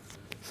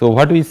 So,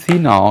 what we see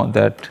now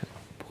that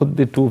both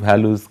the two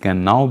values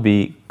can now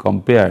be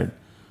compared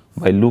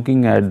by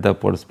looking at the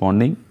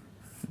corresponding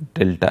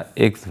delta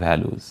x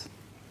values.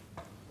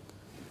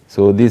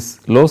 So,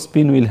 this low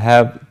spin will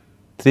have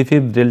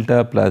 3/5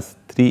 delta plus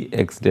 3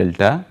 x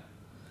delta,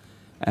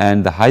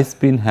 and the high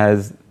spin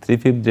has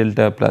 3/5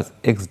 delta plus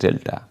x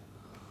delta.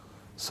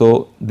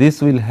 So,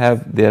 this will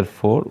have,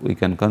 therefore, we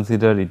can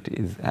consider it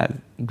is as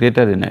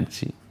greater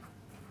energy.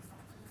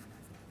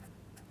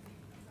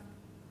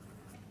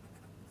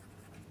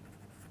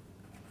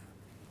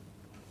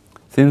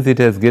 Since it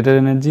has greater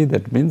energy,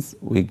 that means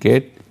we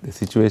get the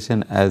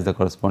situation as the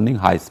corresponding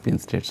high spin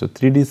state. So,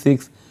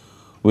 3d6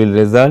 will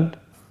result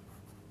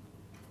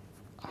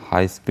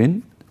high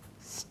spin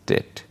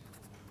state.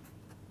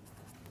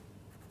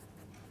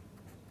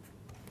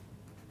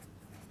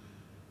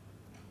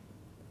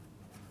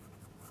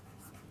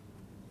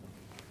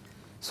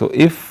 So,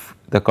 if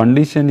the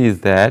condition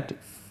is that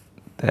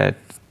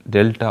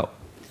delta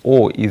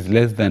O is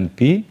less than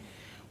P,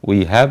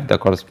 we have the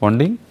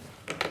corresponding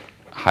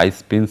high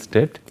spin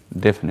state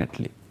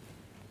definitely.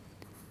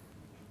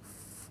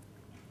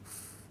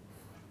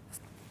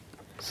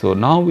 So,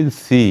 now we will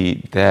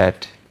see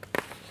that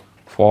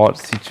for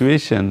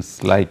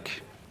situations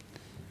like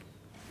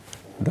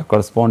the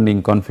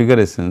corresponding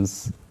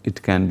configurations,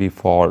 it can be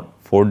for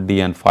 4D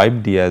and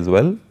 5D as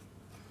well.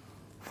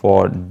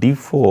 For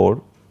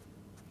D4,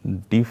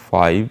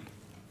 D5,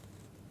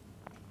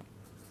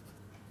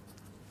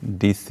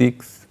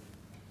 D6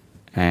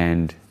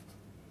 and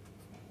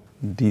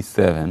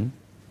D7,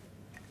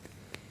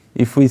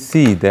 if we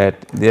see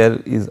that there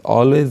is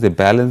always a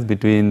balance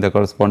between the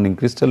corresponding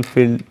crystal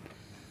field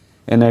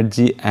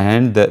energy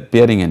and the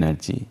pairing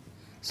energy.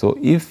 So,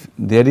 if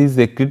there is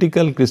a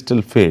critical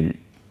crystal field,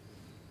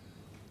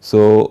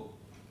 so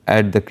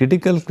at the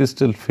critical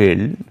crystal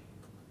field,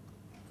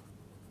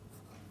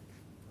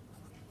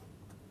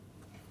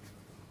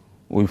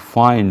 we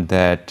find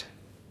that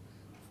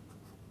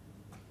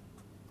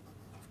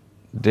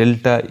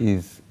delta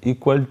is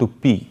equal to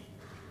P.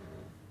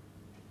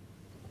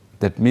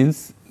 That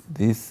means,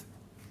 this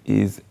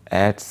is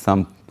at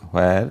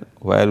somewhere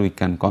where we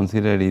can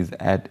consider is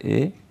at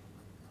a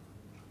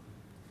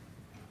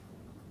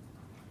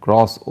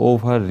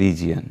crossover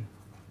region.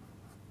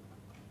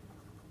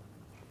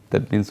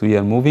 That means, we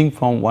are moving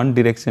from one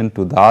direction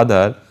to the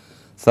other,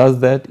 such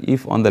that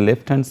if on the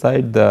left hand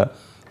side the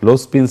low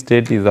spin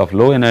state is of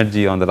low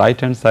energy, on the right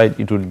hand side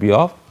it would be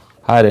of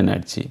higher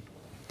energy.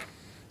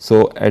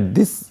 So, at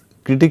this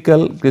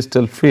critical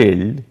crystal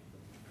field,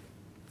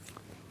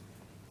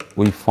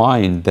 we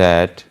find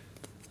that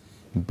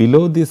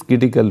below this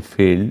critical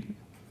field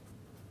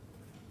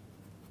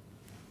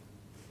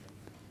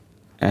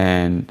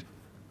and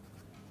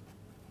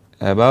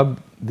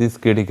above this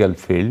critical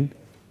field,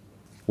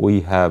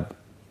 we have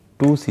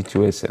two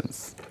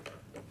situations,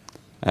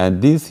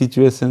 and these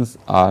situations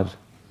are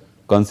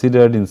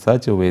considered in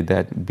such a way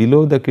that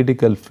below the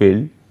critical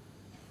field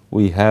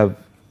we have,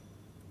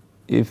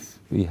 if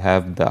we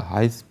have the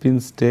high spin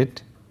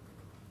state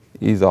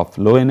is of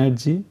low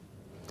energy,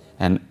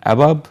 and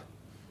above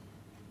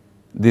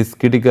this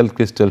critical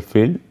crystal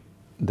field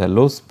the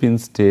low spin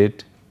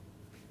state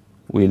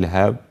will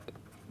have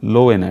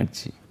low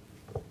energy.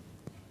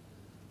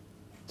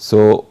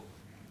 So,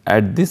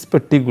 at this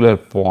particular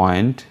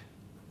point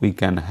we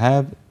can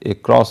have a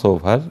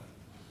crossover,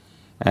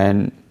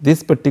 and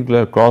this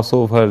particular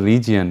crossover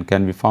region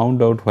can be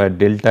found out where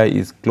delta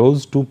is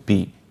close to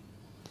P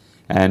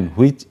and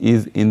which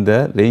is in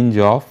the range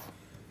of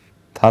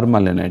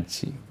thermal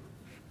energy,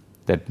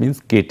 that means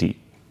kT.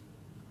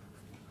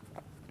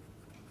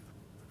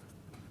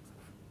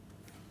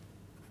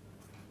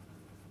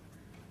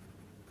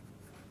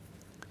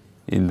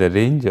 In the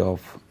range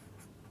of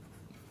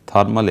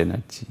thermal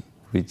energy,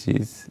 which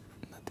is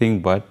nothing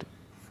but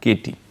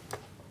kT.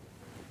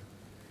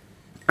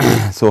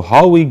 So,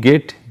 how we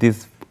get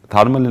this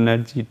thermal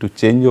energy to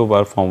change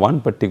over from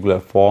one particular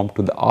form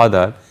to the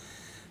other,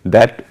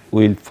 that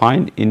we will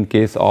find in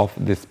case of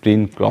the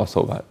spin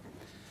crossover.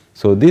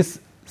 So, this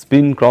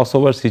spin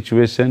crossover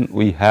situation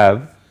we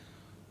have,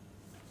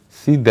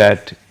 see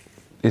that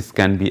this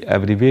can be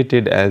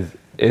abbreviated as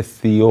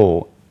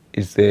SCO. It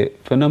is a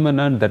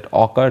phenomenon that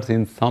occurs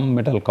in some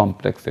metal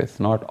complexes.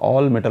 Not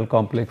all metal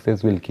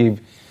complexes will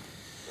give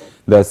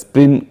the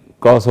spin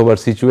crossover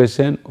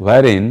situation,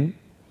 wherein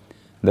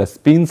the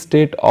spin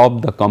state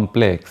of the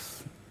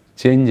complex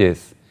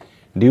changes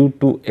due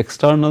to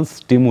external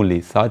stimuli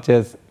such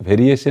as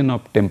variation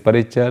of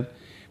temperature,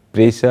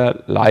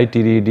 pressure, light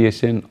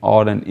irradiation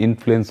or an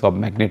influence of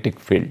magnetic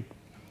field.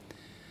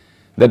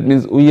 That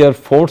means we are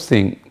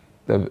forcing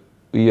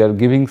we are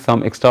giving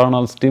some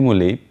external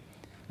stimuli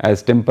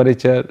as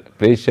temperature,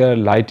 pressure,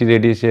 light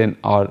irradiation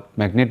or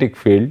magnetic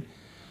field.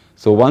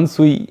 So, once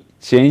we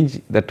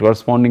change the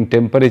corresponding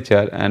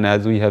temperature, and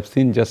as we have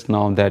seen just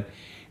now that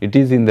it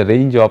is in the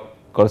range of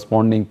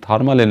corresponding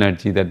thermal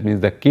energy, that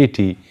means the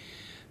kT,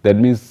 that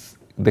means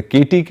the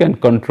kT can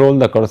control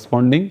the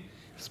corresponding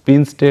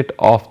spin state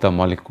of the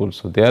molecule.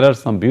 So, there are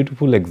some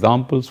beautiful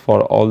examples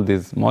for all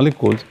these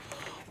molecules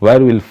where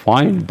we will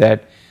find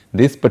that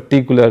this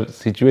particular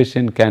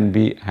situation can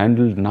be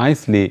handled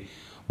nicely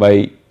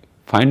by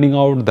finding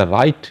out the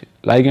right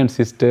ligand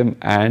system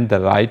and the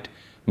right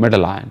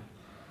metal ion.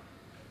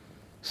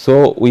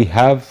 So, we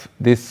have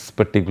this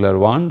particular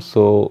one.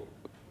 So,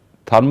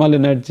 thermal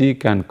energy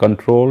can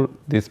control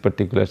this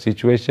particular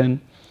situation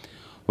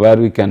where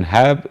we can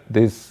have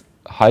this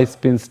high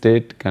spin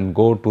state can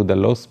go to the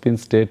low spin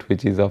state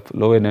which is of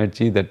low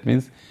energy. That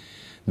means,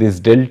 this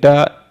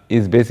delta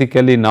is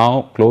basically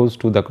now close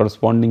to the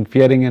corresponding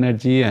pairing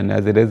energy, and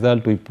as a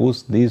result we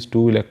push these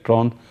two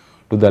electrons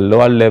to the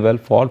lower level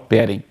for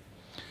pairing.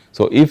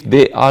 So, if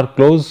they are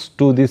close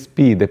to this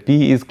P, the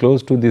P is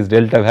close to this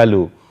delta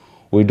value,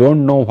 we do not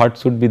know what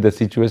should be the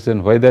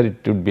situation, whether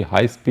it would be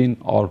high spin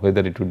or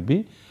whether it would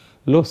be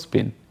low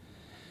spin.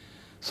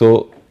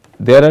 So,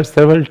 there are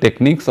several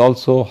techniques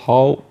also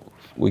how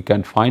we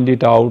can find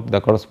it out, the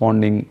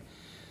corresponding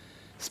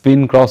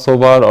spin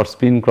crossover or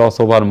spin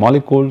crossover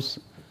molecules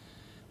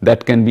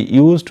that can be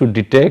used to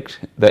detect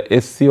the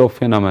SCO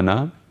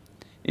phenomena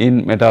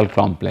in metal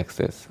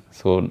complexes.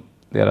 So,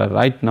 there are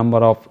right number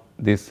of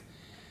these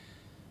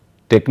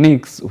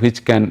techniques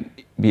which can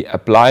be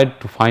applied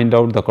to find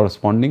out the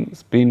corresponding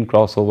spin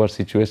crossover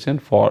situation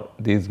for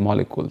these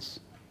molecules.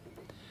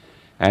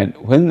 And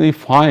when we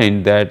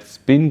find that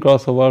spin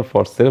crossover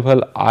for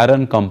several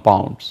iron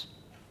compounds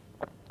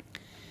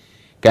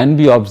can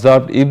be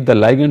observed if the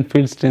ligand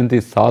field strength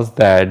is such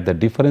that the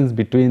difference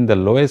between the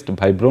lowest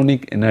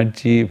vibronic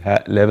energy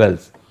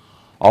levels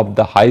of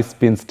the high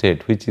spin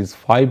state, which is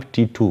 5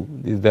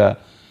 T2, is the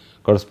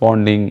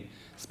corresponding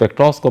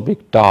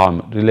spectroscopic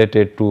term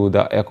related to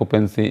the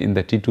occupancy in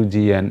the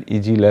T2G and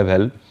EG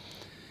level.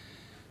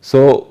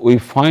 So, we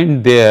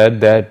find there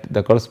that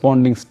the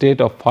corresponding state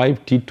of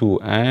 5 T2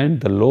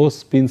 and the low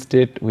spin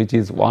state which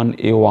is 1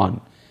 A1,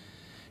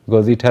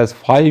 because it has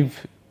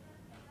 5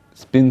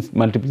 spin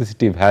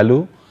multiplicity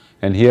value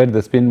and here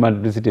the spin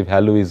multiplicity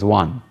value is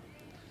 1.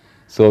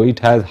 So, it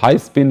has high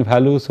spin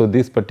value. So,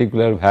 this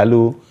particular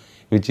value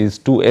which is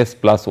 2s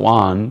plus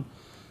 1.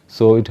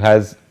 So, it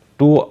has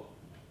 2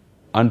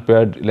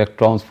 unpaired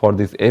electrons for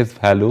this s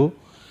value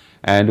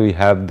and we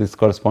have this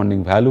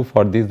corresponding value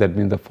for this, that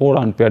means the 4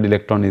 unpaired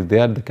electron is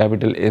there, the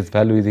capital S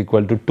value is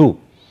equal to 2.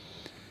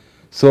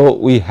 So,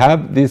 we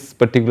have this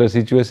particular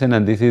situation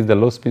and this is the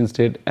low spin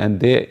state, and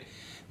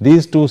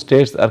these two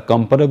states are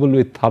comparable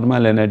with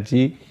thermal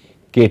energy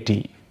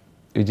kT,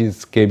 which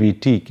is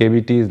kBT.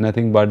 kBT is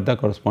nothing but the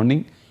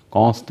corresponding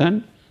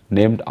constant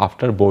named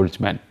after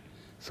Boltzmann.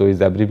 So, is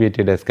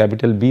abbreviated as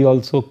capital B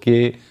also,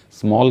 K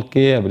small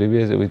k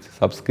abbreviated with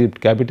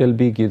subscript capital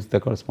B gives the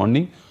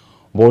corresponding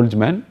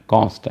Boltzmann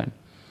constant.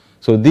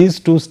 So, these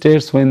two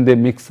states when they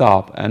mix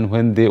up and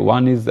when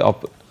one is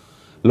of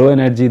low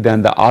energy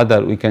than the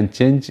other, we can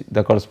change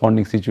the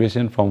corresponding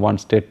situation from one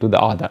state to the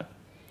other.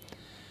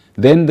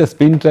 Then the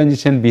spin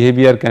transition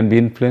behavior can be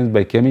influenced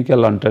by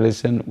chemical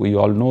alteration. We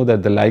all know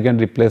that the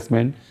ligand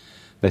replacement,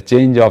 the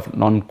change of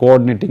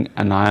non-coordinating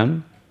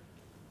anion,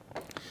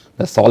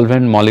 the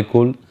solvent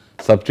molecule,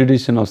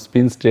 substitution of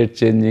spin state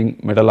changing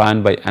metal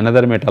ion by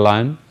another metal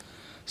ion.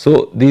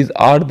 So, these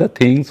are the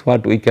things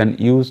what we can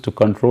use to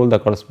control the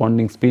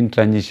corresponding spin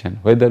transition,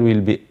 whether we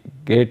will be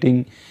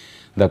getting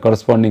the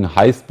corresponding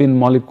high spin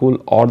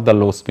molecule or the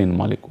low spin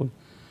molecule.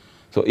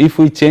 So, if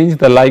we change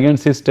the ligand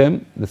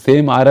system, the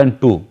same iron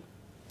 2,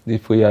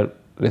 if we are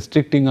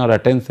restricting our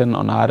attention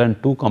on iron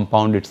 2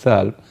 compound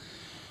itself.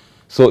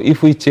 So,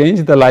 if we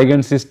change the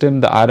ligand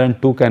system, the iron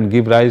 2 can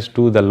give rise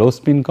to the low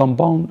spin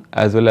compound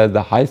as well as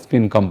the high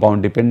spin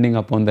compound depending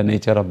upon the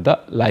nature of the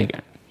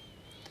ligand.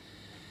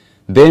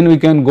 Then we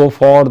can go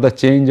for the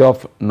change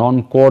of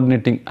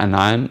non-coordinating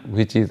anion,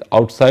 which is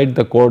outside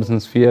the coordination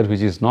sphere,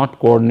 which is not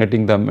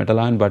coordinating the metal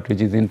ion, but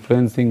which is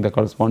influencing the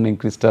corresponding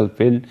crystal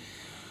field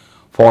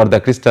for the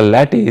crystal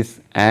lattice,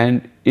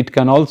 and it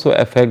can also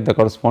affect the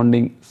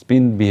corresponding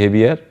spin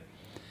behavior.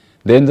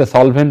 Then the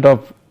solvent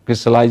of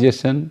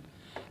crystallization,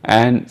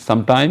 and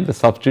sometimes the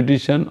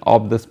substitution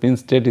of the spin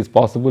state is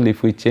possible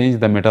if we change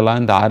the metal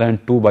ion, the iron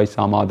 2 by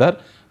some other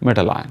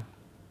metal ion.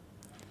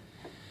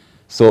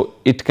 So,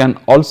 it can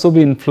also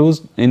be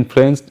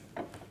influenced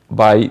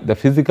by the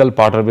physical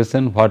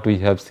perturbation what we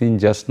have seen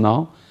just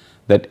now,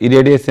 that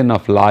irradiation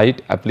of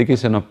light,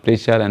 application of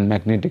pressure and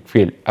magnetic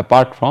field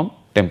apart from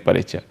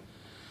temperature.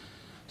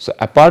 So,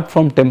 apart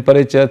from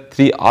temperature,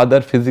 3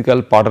 other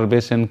physical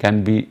perturbation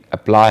can be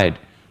applied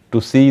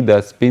to see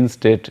the spin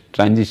state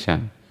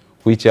transition,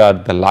 which are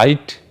the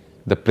light,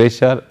 the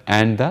pressure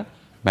and the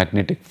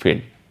magnetic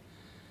field.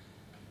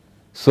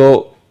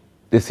 So,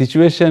 the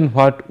situation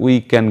what we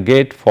can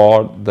get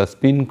for the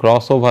spin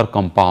crossover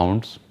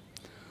compounds,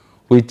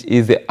 which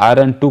is a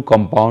iron 2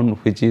 compound,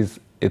 which is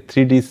a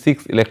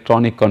 3d6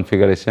 electronic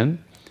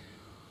configuration.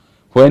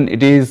 When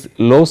it is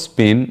low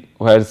spin,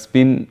 where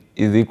spin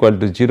is equal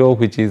to 0,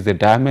 which is a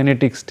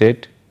diamagnetic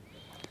state,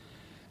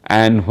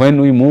 and when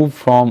we move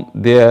from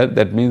there,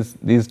 that means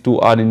these two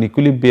are in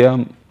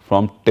equilibrium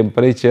from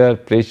temperature,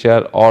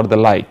 pressure or the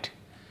light.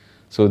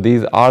 So,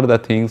 these are the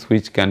things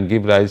which can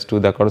give rise to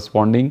the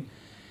corresponding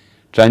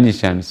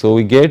transition. So,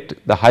 we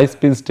get the high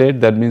spin state,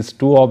 that means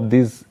 2 of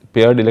these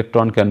paired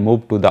electron can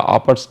move to the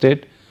upper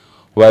state,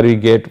 where we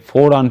get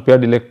 4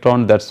 unpaired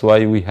electron. That is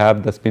why we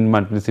have the spin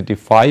multiplicity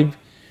 5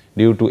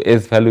 due to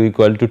S value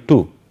equal to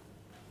 2.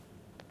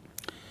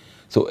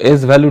 So,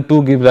 S value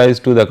 2 give rise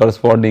to the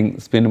corresponding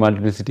spin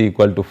multiplicity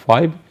equal to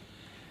 5,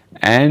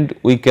 and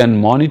we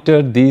can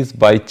monitor these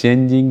by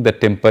changing the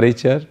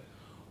temperature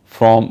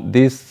from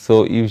this.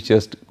 So, you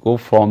just go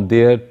from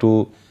there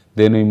to,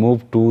 then we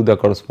move to the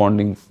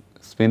corresponding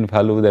spin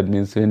value, that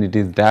means when it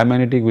is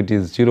diamagnetic, which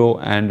is 0,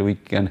 and we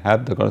can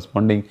have the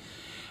corresponding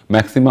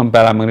maximum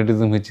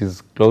paramagnetism which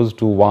is close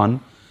to 1,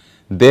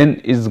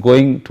 then it is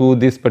going to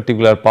this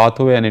particular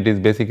pathway and it is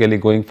basically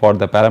going for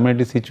the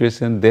paramagnetic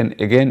situation. Then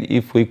again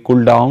if we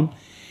cool down,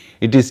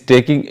 it is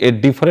taking a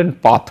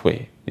different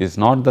pathway, it is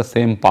not the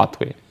same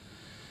pathway.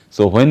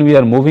 So, when we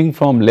are moving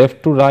from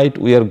left to right,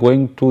 we are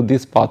going to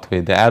this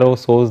pathway, the arrow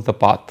shows the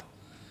path,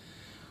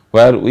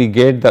 where we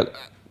get the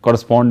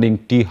corresponding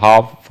T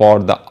half for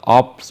the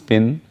up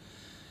spin,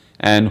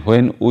 and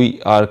when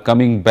we are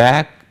coming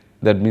back,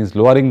 that means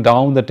lowering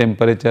down the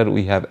temperature,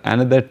 we have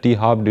another T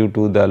half due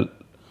to the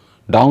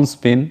down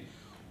spin,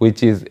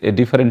 which is a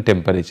different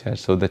temperature.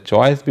 So, the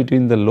choice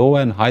between the low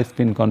and high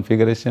spin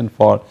configuration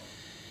for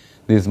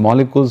these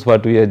molecules,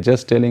 what we are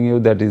just telling you,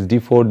 that is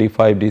D4,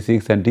 D5,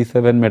 D6 and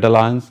D7 metal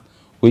ions,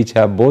 which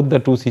have both the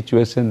two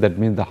situations, that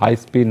means the high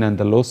spin and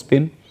the low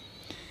spin,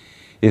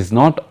 is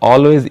not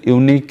always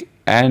unique,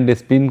 and a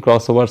spin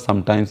crossover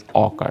sometimes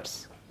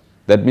occurs.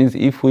 That means,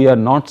 if we are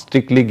not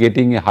strictly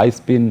getting a high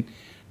spin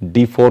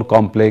D4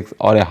 complex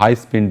or a high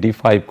spin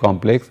D5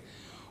 complex,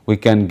 we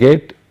can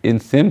get in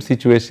same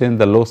situation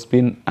the low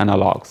spin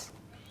analogues.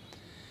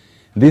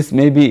 This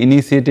may be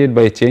initiated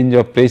by change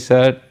of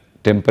pressure,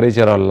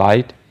 temperature or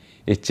light.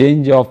 A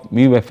change of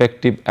mu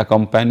effective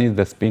accompanies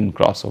the spin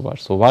crossover.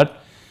 So, what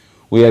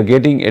we are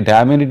getting a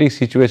diamagnetic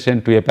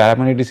situation to a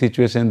paramagnetic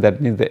situation, that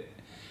means the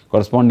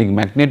corresponding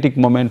magnetic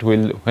moment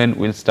will, when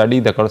we will study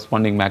the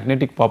corresponding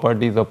magnetic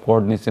properties of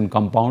coordination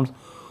compounds,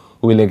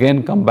 we will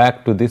again come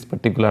back to this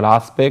particular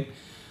aspect,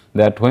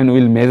 that when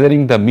we will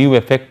measuring the mu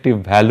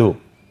effective value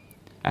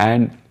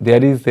and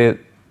there is a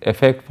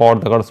effect for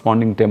the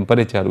corresponding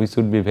temperature, we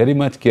should be very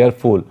much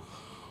careful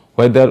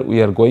whether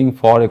we are going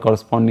for a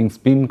corresponding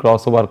spin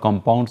crossover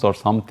compounds or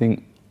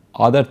something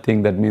other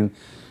thing, that means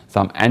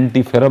some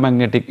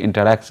anti-ferromagnetic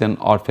interaction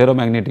or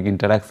ferromagnetic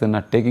interaction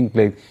are taking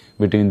place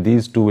between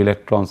these two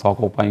electrons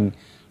occupying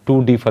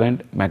two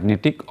different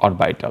magnetic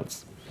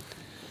orbitals.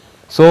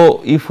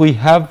 So, if we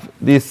have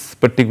this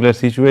particular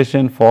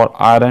situation for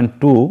iron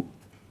 2,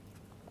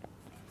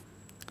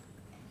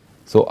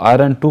 so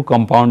iron 2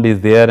 compound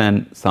is there,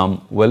 and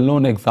some well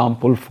known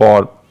example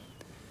for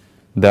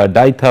the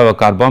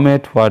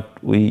dithiocarbamate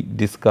what we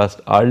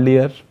discussed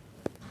earlier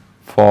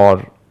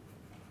for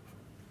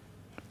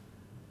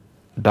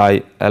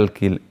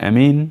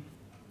dialkylamine.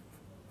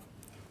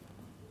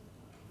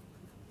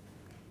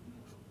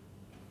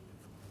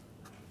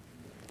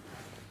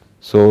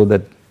 So,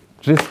 the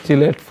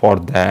distillate for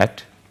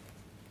that,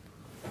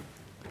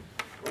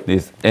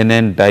 this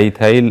NN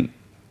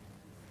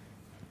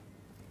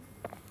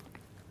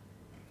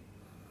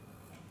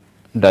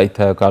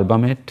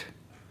dithiocarbamate,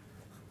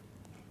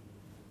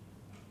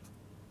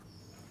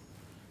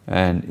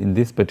 and in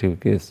this particular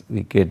case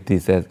we get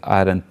this as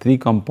iron 3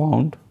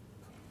 compound.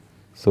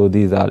 So,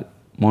 these are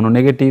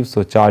mononegative.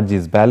 So, charge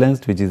is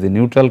balanced, which is a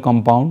neutral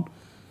compound,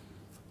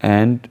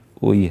 and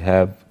we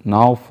have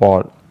now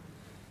for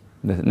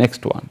the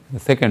next one, the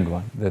second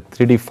one, the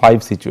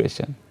 3D5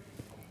 situation.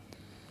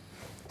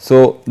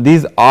 So,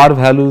 these R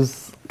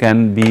values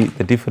can be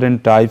the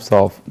different types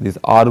of these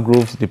R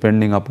groups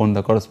depending upon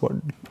the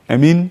corresponding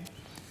amine.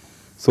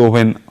 So,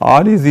 when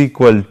R is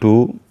equal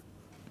to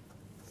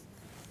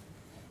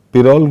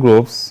pyrrole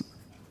groups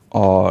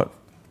or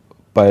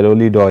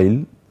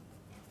pyrrolidoyl,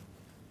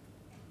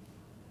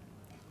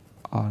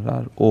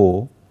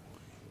 RRO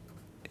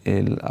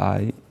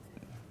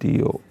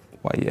LIDOYL,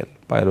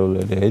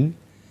 pyrrolidoyl,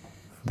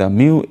 the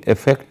mu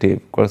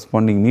effective,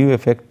 corresponding mu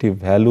effective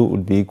value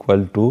would be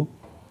equal to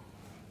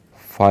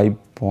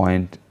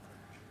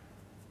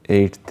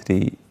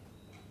 5.83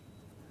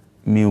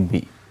 mu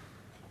B,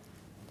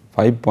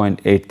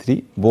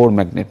 5.83 Bohr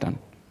magneton.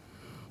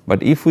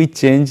 But if we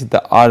change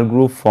the R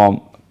group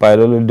from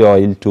pyrrolide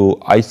oil to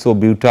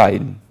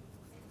isobutyl,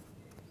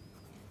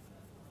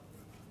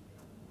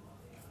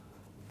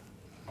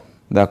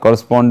 the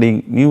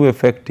corresponding mu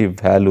effective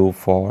value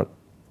for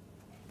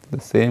the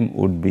same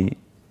would be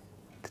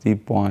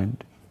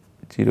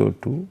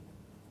 3.02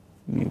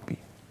 mu p.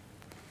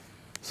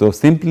 So,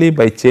 simply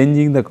by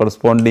changing the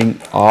corresponding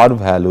R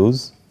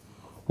values,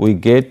 we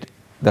get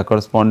the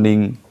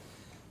corresponding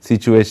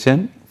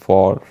situation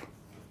for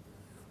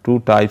two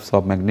types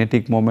of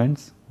magnetic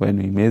moments when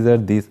we measure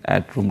this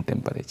at room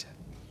temperature.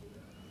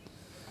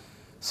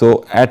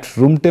 So, at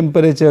room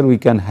temperature we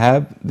can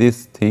have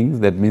these things,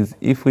 that means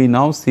if we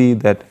now see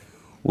that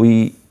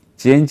we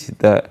change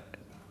the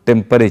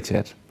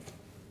temperature.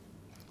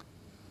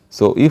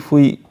 So, if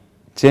we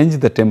change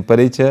the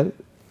temperature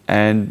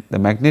and the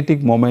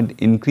magnetic moment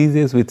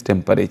increases with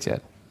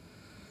temperature.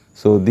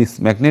 So, this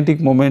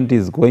magnetic moment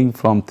is going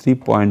from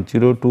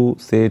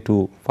 3.02 say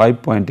to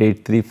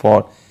 5.83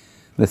 for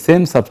the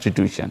same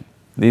substitution.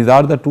 These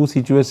are the two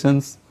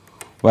situations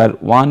where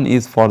one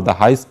is for the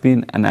high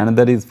spin and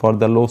another is for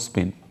the low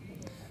spin.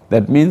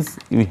 That means,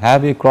 we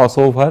have a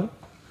crossover,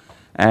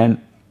 and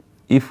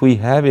if we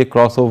have a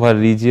crossover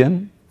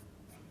region,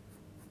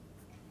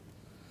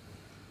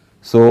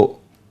 so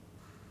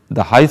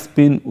the high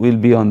spin will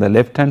be on the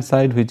left hand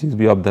side, which is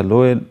be of the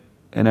low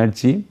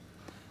energy,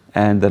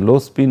 and the low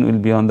spin will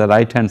be on the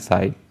right hand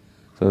side.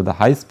 So, the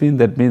high spin,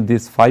 that means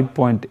this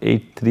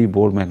 5.83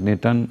 Bohr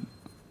magneton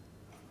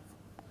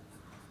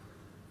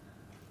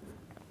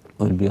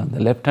will be on the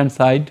left hand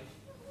side,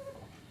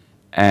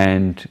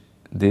 and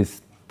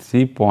this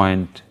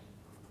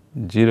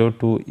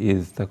 3.02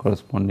 is the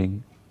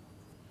corresponding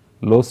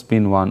low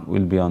spin one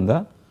will be on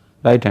the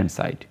right hand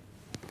side.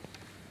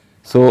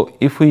 So,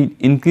 if we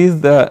increase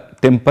the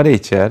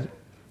temperature,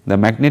 the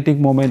magnetic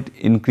moment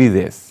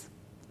increases.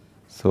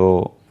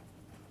 So,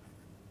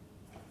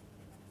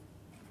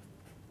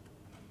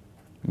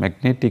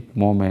 magnetic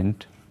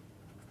moment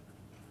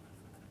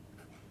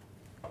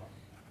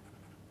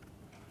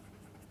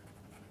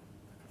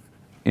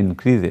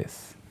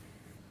increases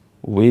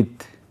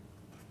with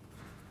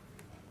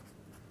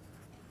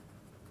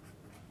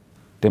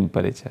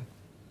temperature.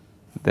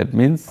 That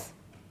means,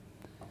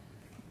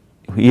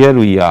 here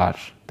we are,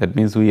 that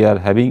means we are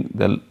having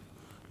the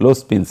low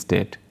spin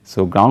state.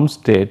 So, ground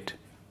state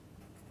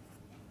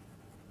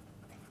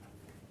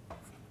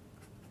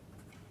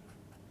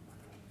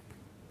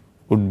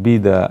would be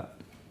the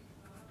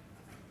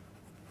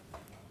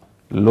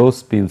low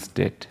spin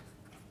state.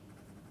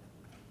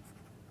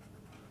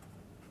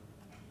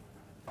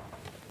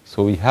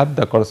 So, we have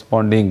the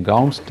corresponding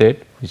ground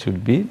state, which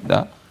would be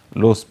the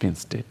low spin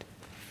state.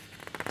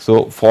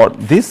 So, for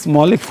this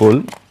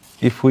molecule,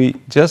 if we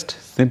just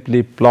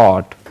simply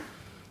plot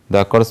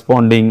the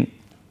corresponding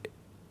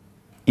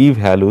E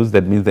values,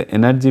 that means the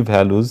energy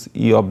values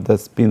E of the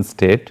spin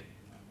state.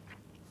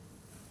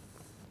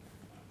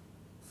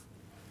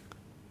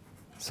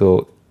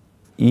 So,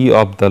 E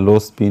of the low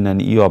spin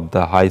and E of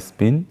the high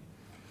spin.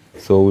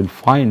 So, we will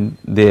find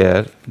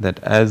there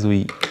that as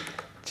we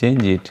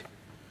change it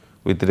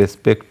with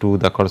respect to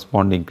the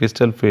corresponding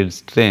crystal field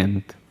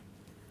strength,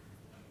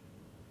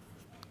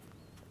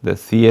 the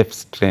CF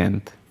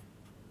strength,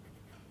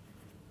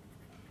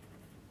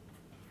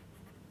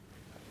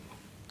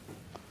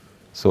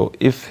 so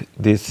if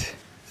this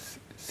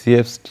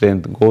CF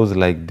strength goes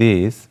like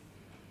this,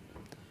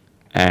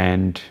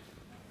 and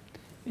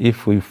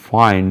if we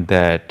find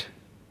that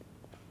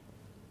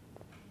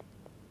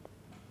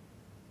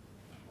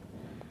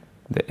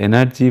the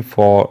energy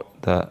for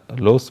the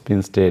low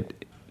spin state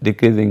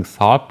decreasing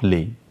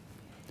sharply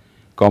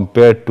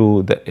compared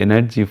to the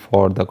energy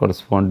for the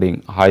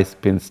corresponding high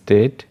spin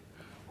state,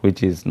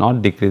 which is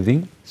not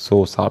decreasing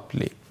so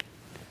sharply.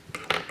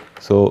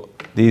 So,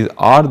 these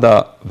are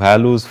the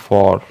values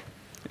for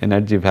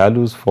energy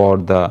values for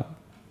the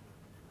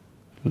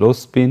low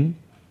spin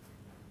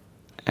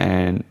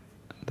and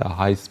the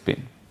high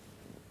spin,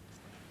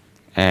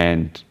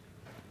 and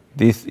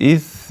this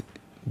is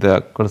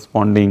the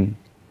corresponding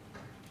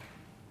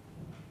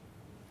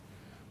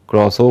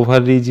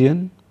crossover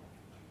region,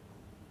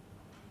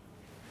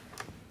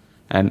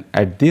 and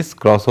at this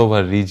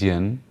crossover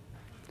region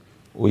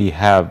we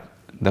have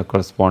the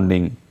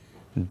corresponding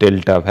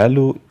delta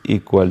value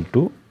equal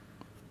to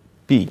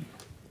P.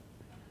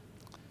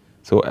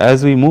 So,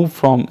 as we move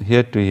from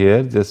here to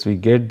here, just we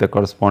get the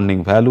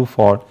corresponding value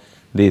for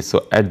this.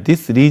 So, at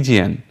this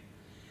region,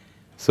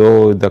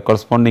 so the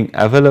corresponding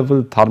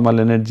available thermal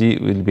energy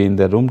will be in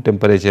the room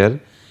temperature,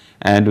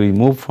 and we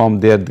move from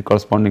there, the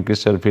corresponding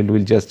crystal field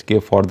will just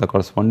give for the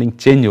corresponding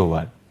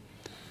changeover.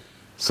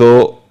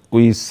 So,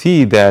 we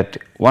see that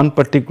one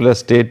particular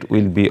state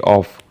will be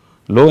of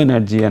low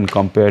energy and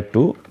compared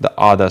to the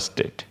other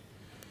state.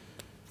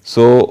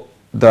 So,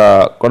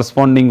 the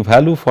corresponding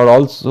value for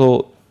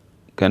also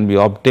can be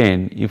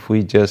obtained if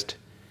we just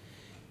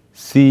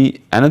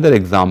see another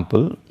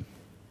example,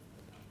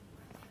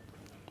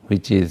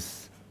 which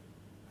is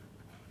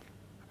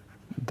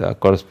the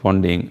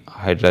corresponding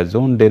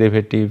hydrazone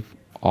derivative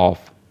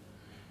of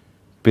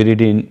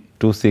pyridine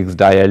 2,6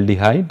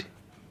 dialdehyde.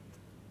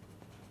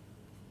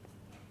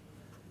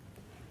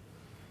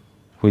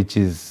 which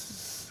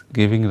is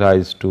giving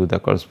rise to the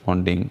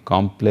corresponding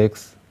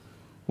complex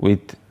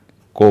with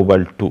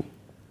cobalt 2,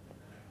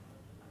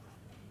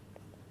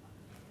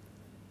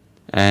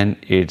 and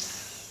it's,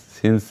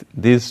 since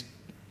this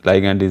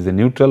ligand is a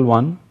neutral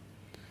one,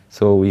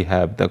 so we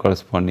have the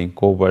corresponding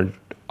cobalt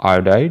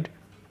iodide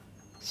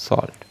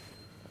salt.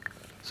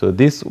 So,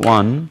 this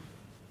one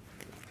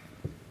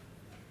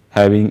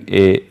having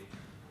a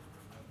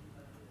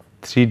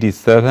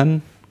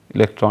 3d7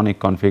 electronic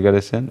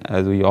configuration,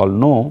 as we all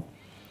know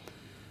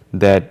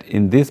that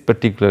in this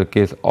particular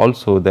case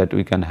also that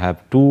we can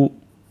have two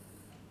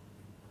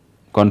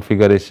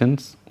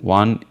configurations,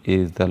 one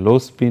is the low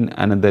spin,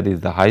 another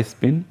is the high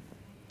spin.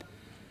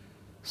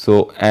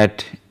 So,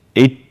 at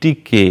 80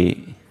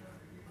 K,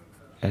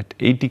 at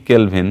 80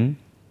 Kelvin,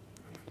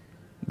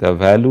 the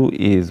value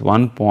is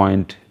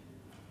 1.9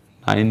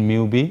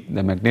 mu b,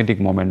 the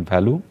magnetic moment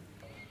value,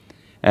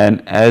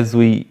 and as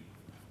we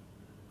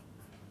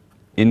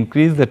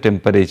increase the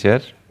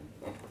temperature,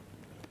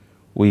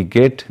 we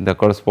get the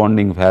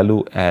corresponding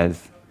value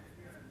as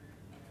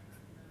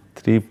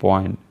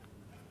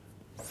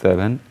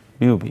 3.7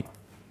 mu b.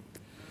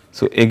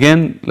 So,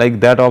 again like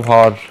that of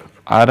our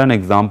iron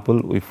example,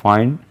 we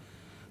find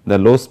the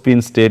low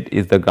spin state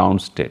is the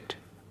ground state.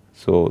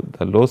 So,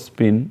 the low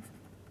spin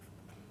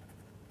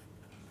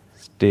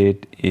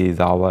state is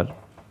our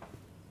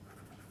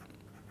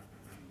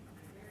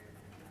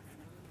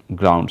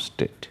ground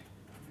state.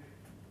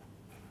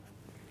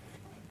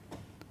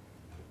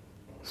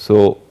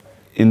 So,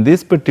 in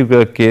this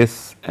particular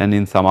case and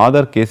in some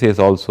other cases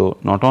also,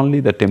 not only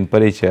the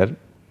temperature,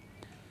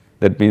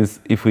 that means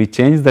if we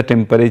change the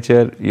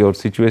temperature, your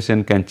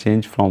situation can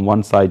change from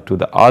one side to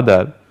the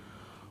other,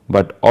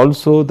 but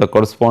also the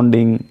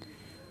corresponding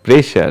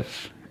pressure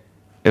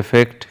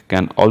effect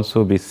can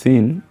also be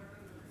seen,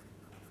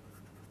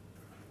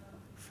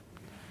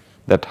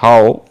 that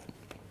how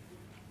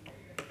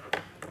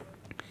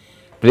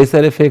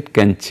pressure effect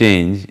can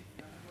change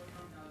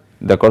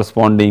the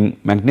corresponding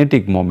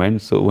magnetic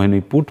moment. So, when we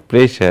put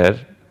pressure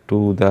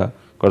to the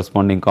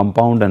corresponding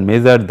compound and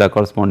measure the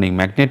corresponding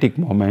magnetic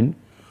moment,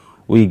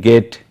 we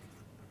get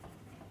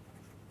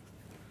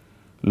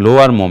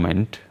lower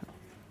moment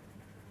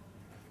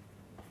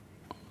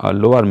or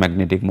lower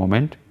magnetic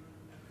moment,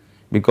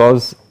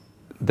 because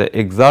the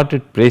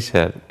exerted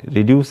pressure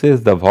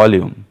reduces the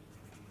volume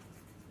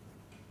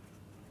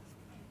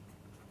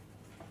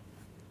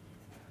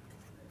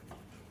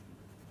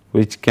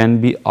which can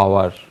be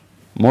our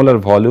molar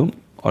volume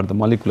or the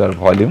molecular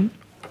volume,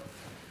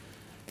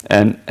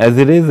 and as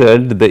a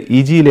result the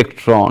Eg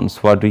electrons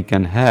what we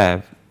can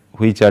have,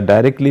 which are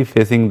directly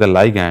facing the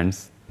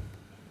ligands,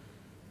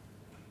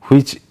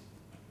 which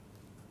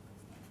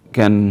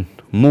can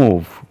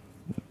move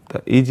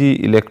the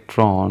Eg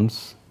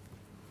electrons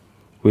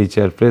which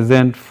are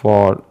present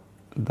for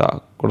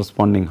the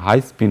corresponding high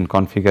spin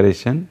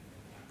configuration,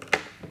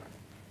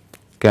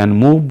 can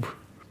move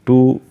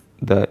to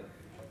the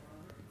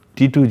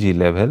T2G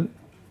level,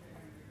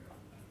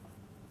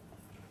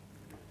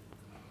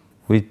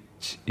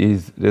 which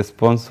is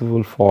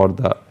responsible for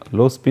the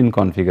low spin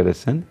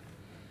configuration,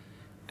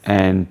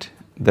 and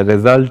the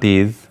result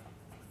is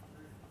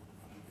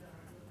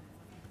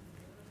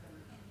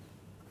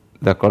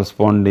the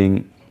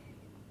corresponding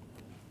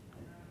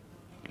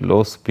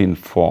low spin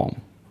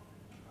form.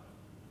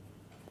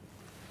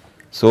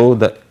 So,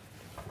 the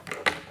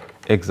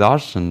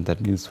exertion,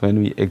 that means when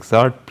we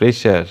exert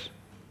pressure,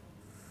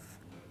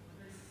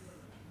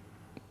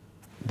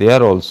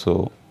 there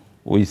also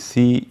we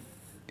see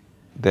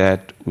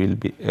that we will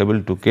be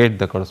able to get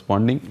the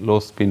corresponding low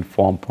spin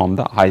form from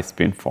the high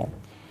spin form.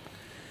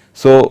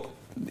 So,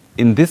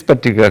 in this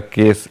particular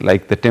case,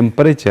 like the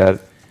temperature,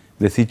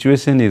 the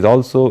situation is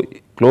also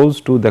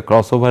close to the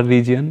crossover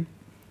region,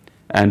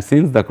 and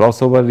since the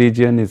crossover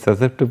region is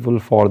susceptible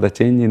for the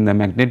change in the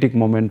magnetic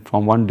moment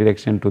from one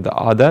direction to the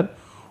other,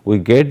 we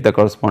get the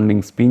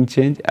corresponding spin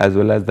change as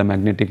well as the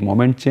magnetic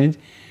moment change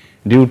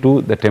due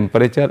to the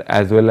temperature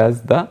as well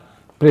as the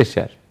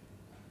pressure.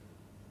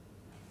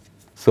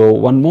 So,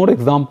 one more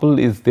example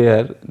is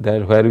there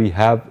where we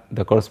have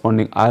the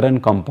corresponding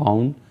iron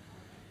compound.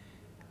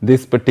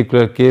 This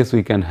particular case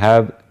we can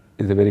have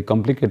is a very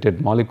complicated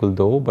molecule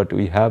though, but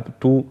we have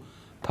two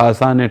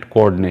thiocyanate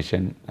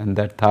coordination, and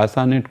that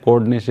thiocyanate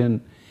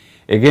coordination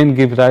again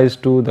give rise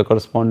to the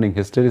corresponding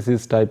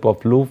hysteresis type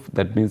of loop.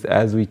 That means,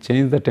 as we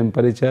change the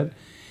temperature,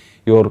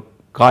 your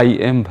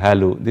chi-m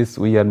value, this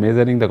we are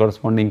measuring the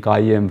corresponding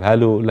chi-m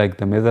value like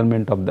the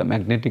measurement of the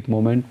magnetic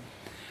moment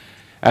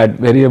at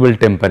variable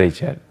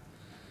temperature.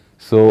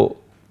 So,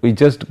 we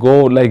just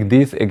go like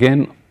this,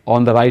 again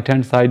on the right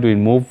hand side we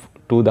move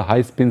to the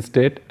high spin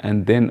state,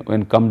 and then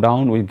when come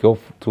down we go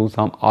through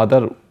some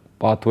other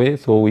pathway.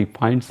 So, we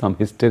find some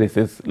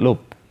hysteresis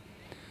loop.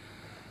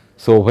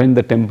 So, when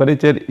the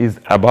temperature is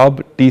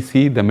above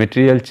Tc, the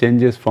material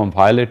changes from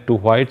violet to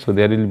white. So,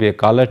 there will be a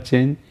color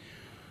change.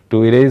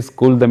 To erase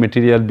cool the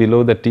material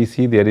below the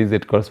Tc, there is a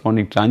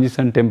corresponding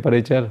transition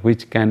temperature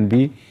which can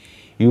be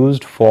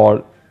used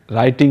for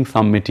writing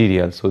some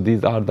material. So,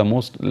 these are the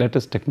most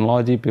latest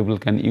technology, people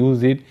can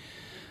use it,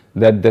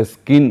 that the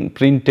skin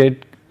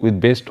printed with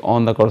based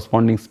on the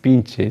corresponding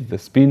spin change. The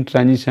spin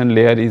transition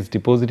layer is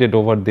deposited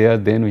over there,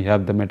 then we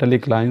have the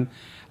metallic line,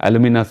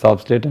 alumina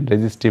substrate and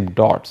resistive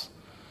dots.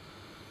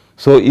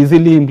 So,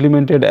 easily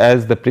implemented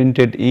as the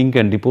printed ink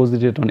and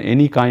deposited on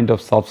any kind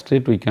of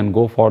substrate, we can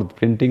go for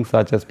printing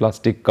such as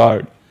plastic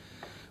card.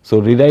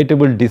 So,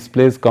 rewritable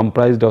displays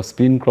comprised of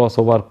spin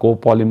crossover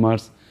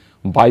copolymers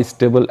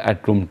bistable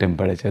at room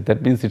temperature.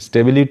 That means its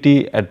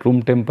stability at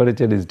room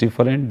temperature is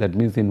different. That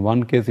means in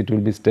one case it will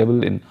be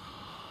stable in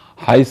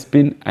high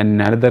spin and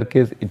in another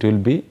case it will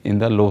be in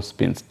the low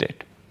spin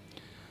state.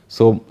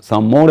 So,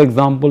 some more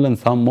example and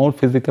some more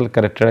physical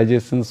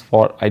characterizations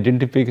for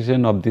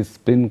identification of these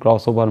spin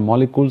crossover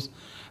molecules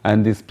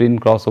and the spin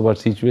crossover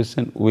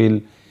situation we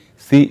will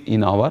see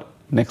in our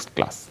next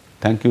class.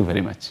 Thank you very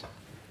much.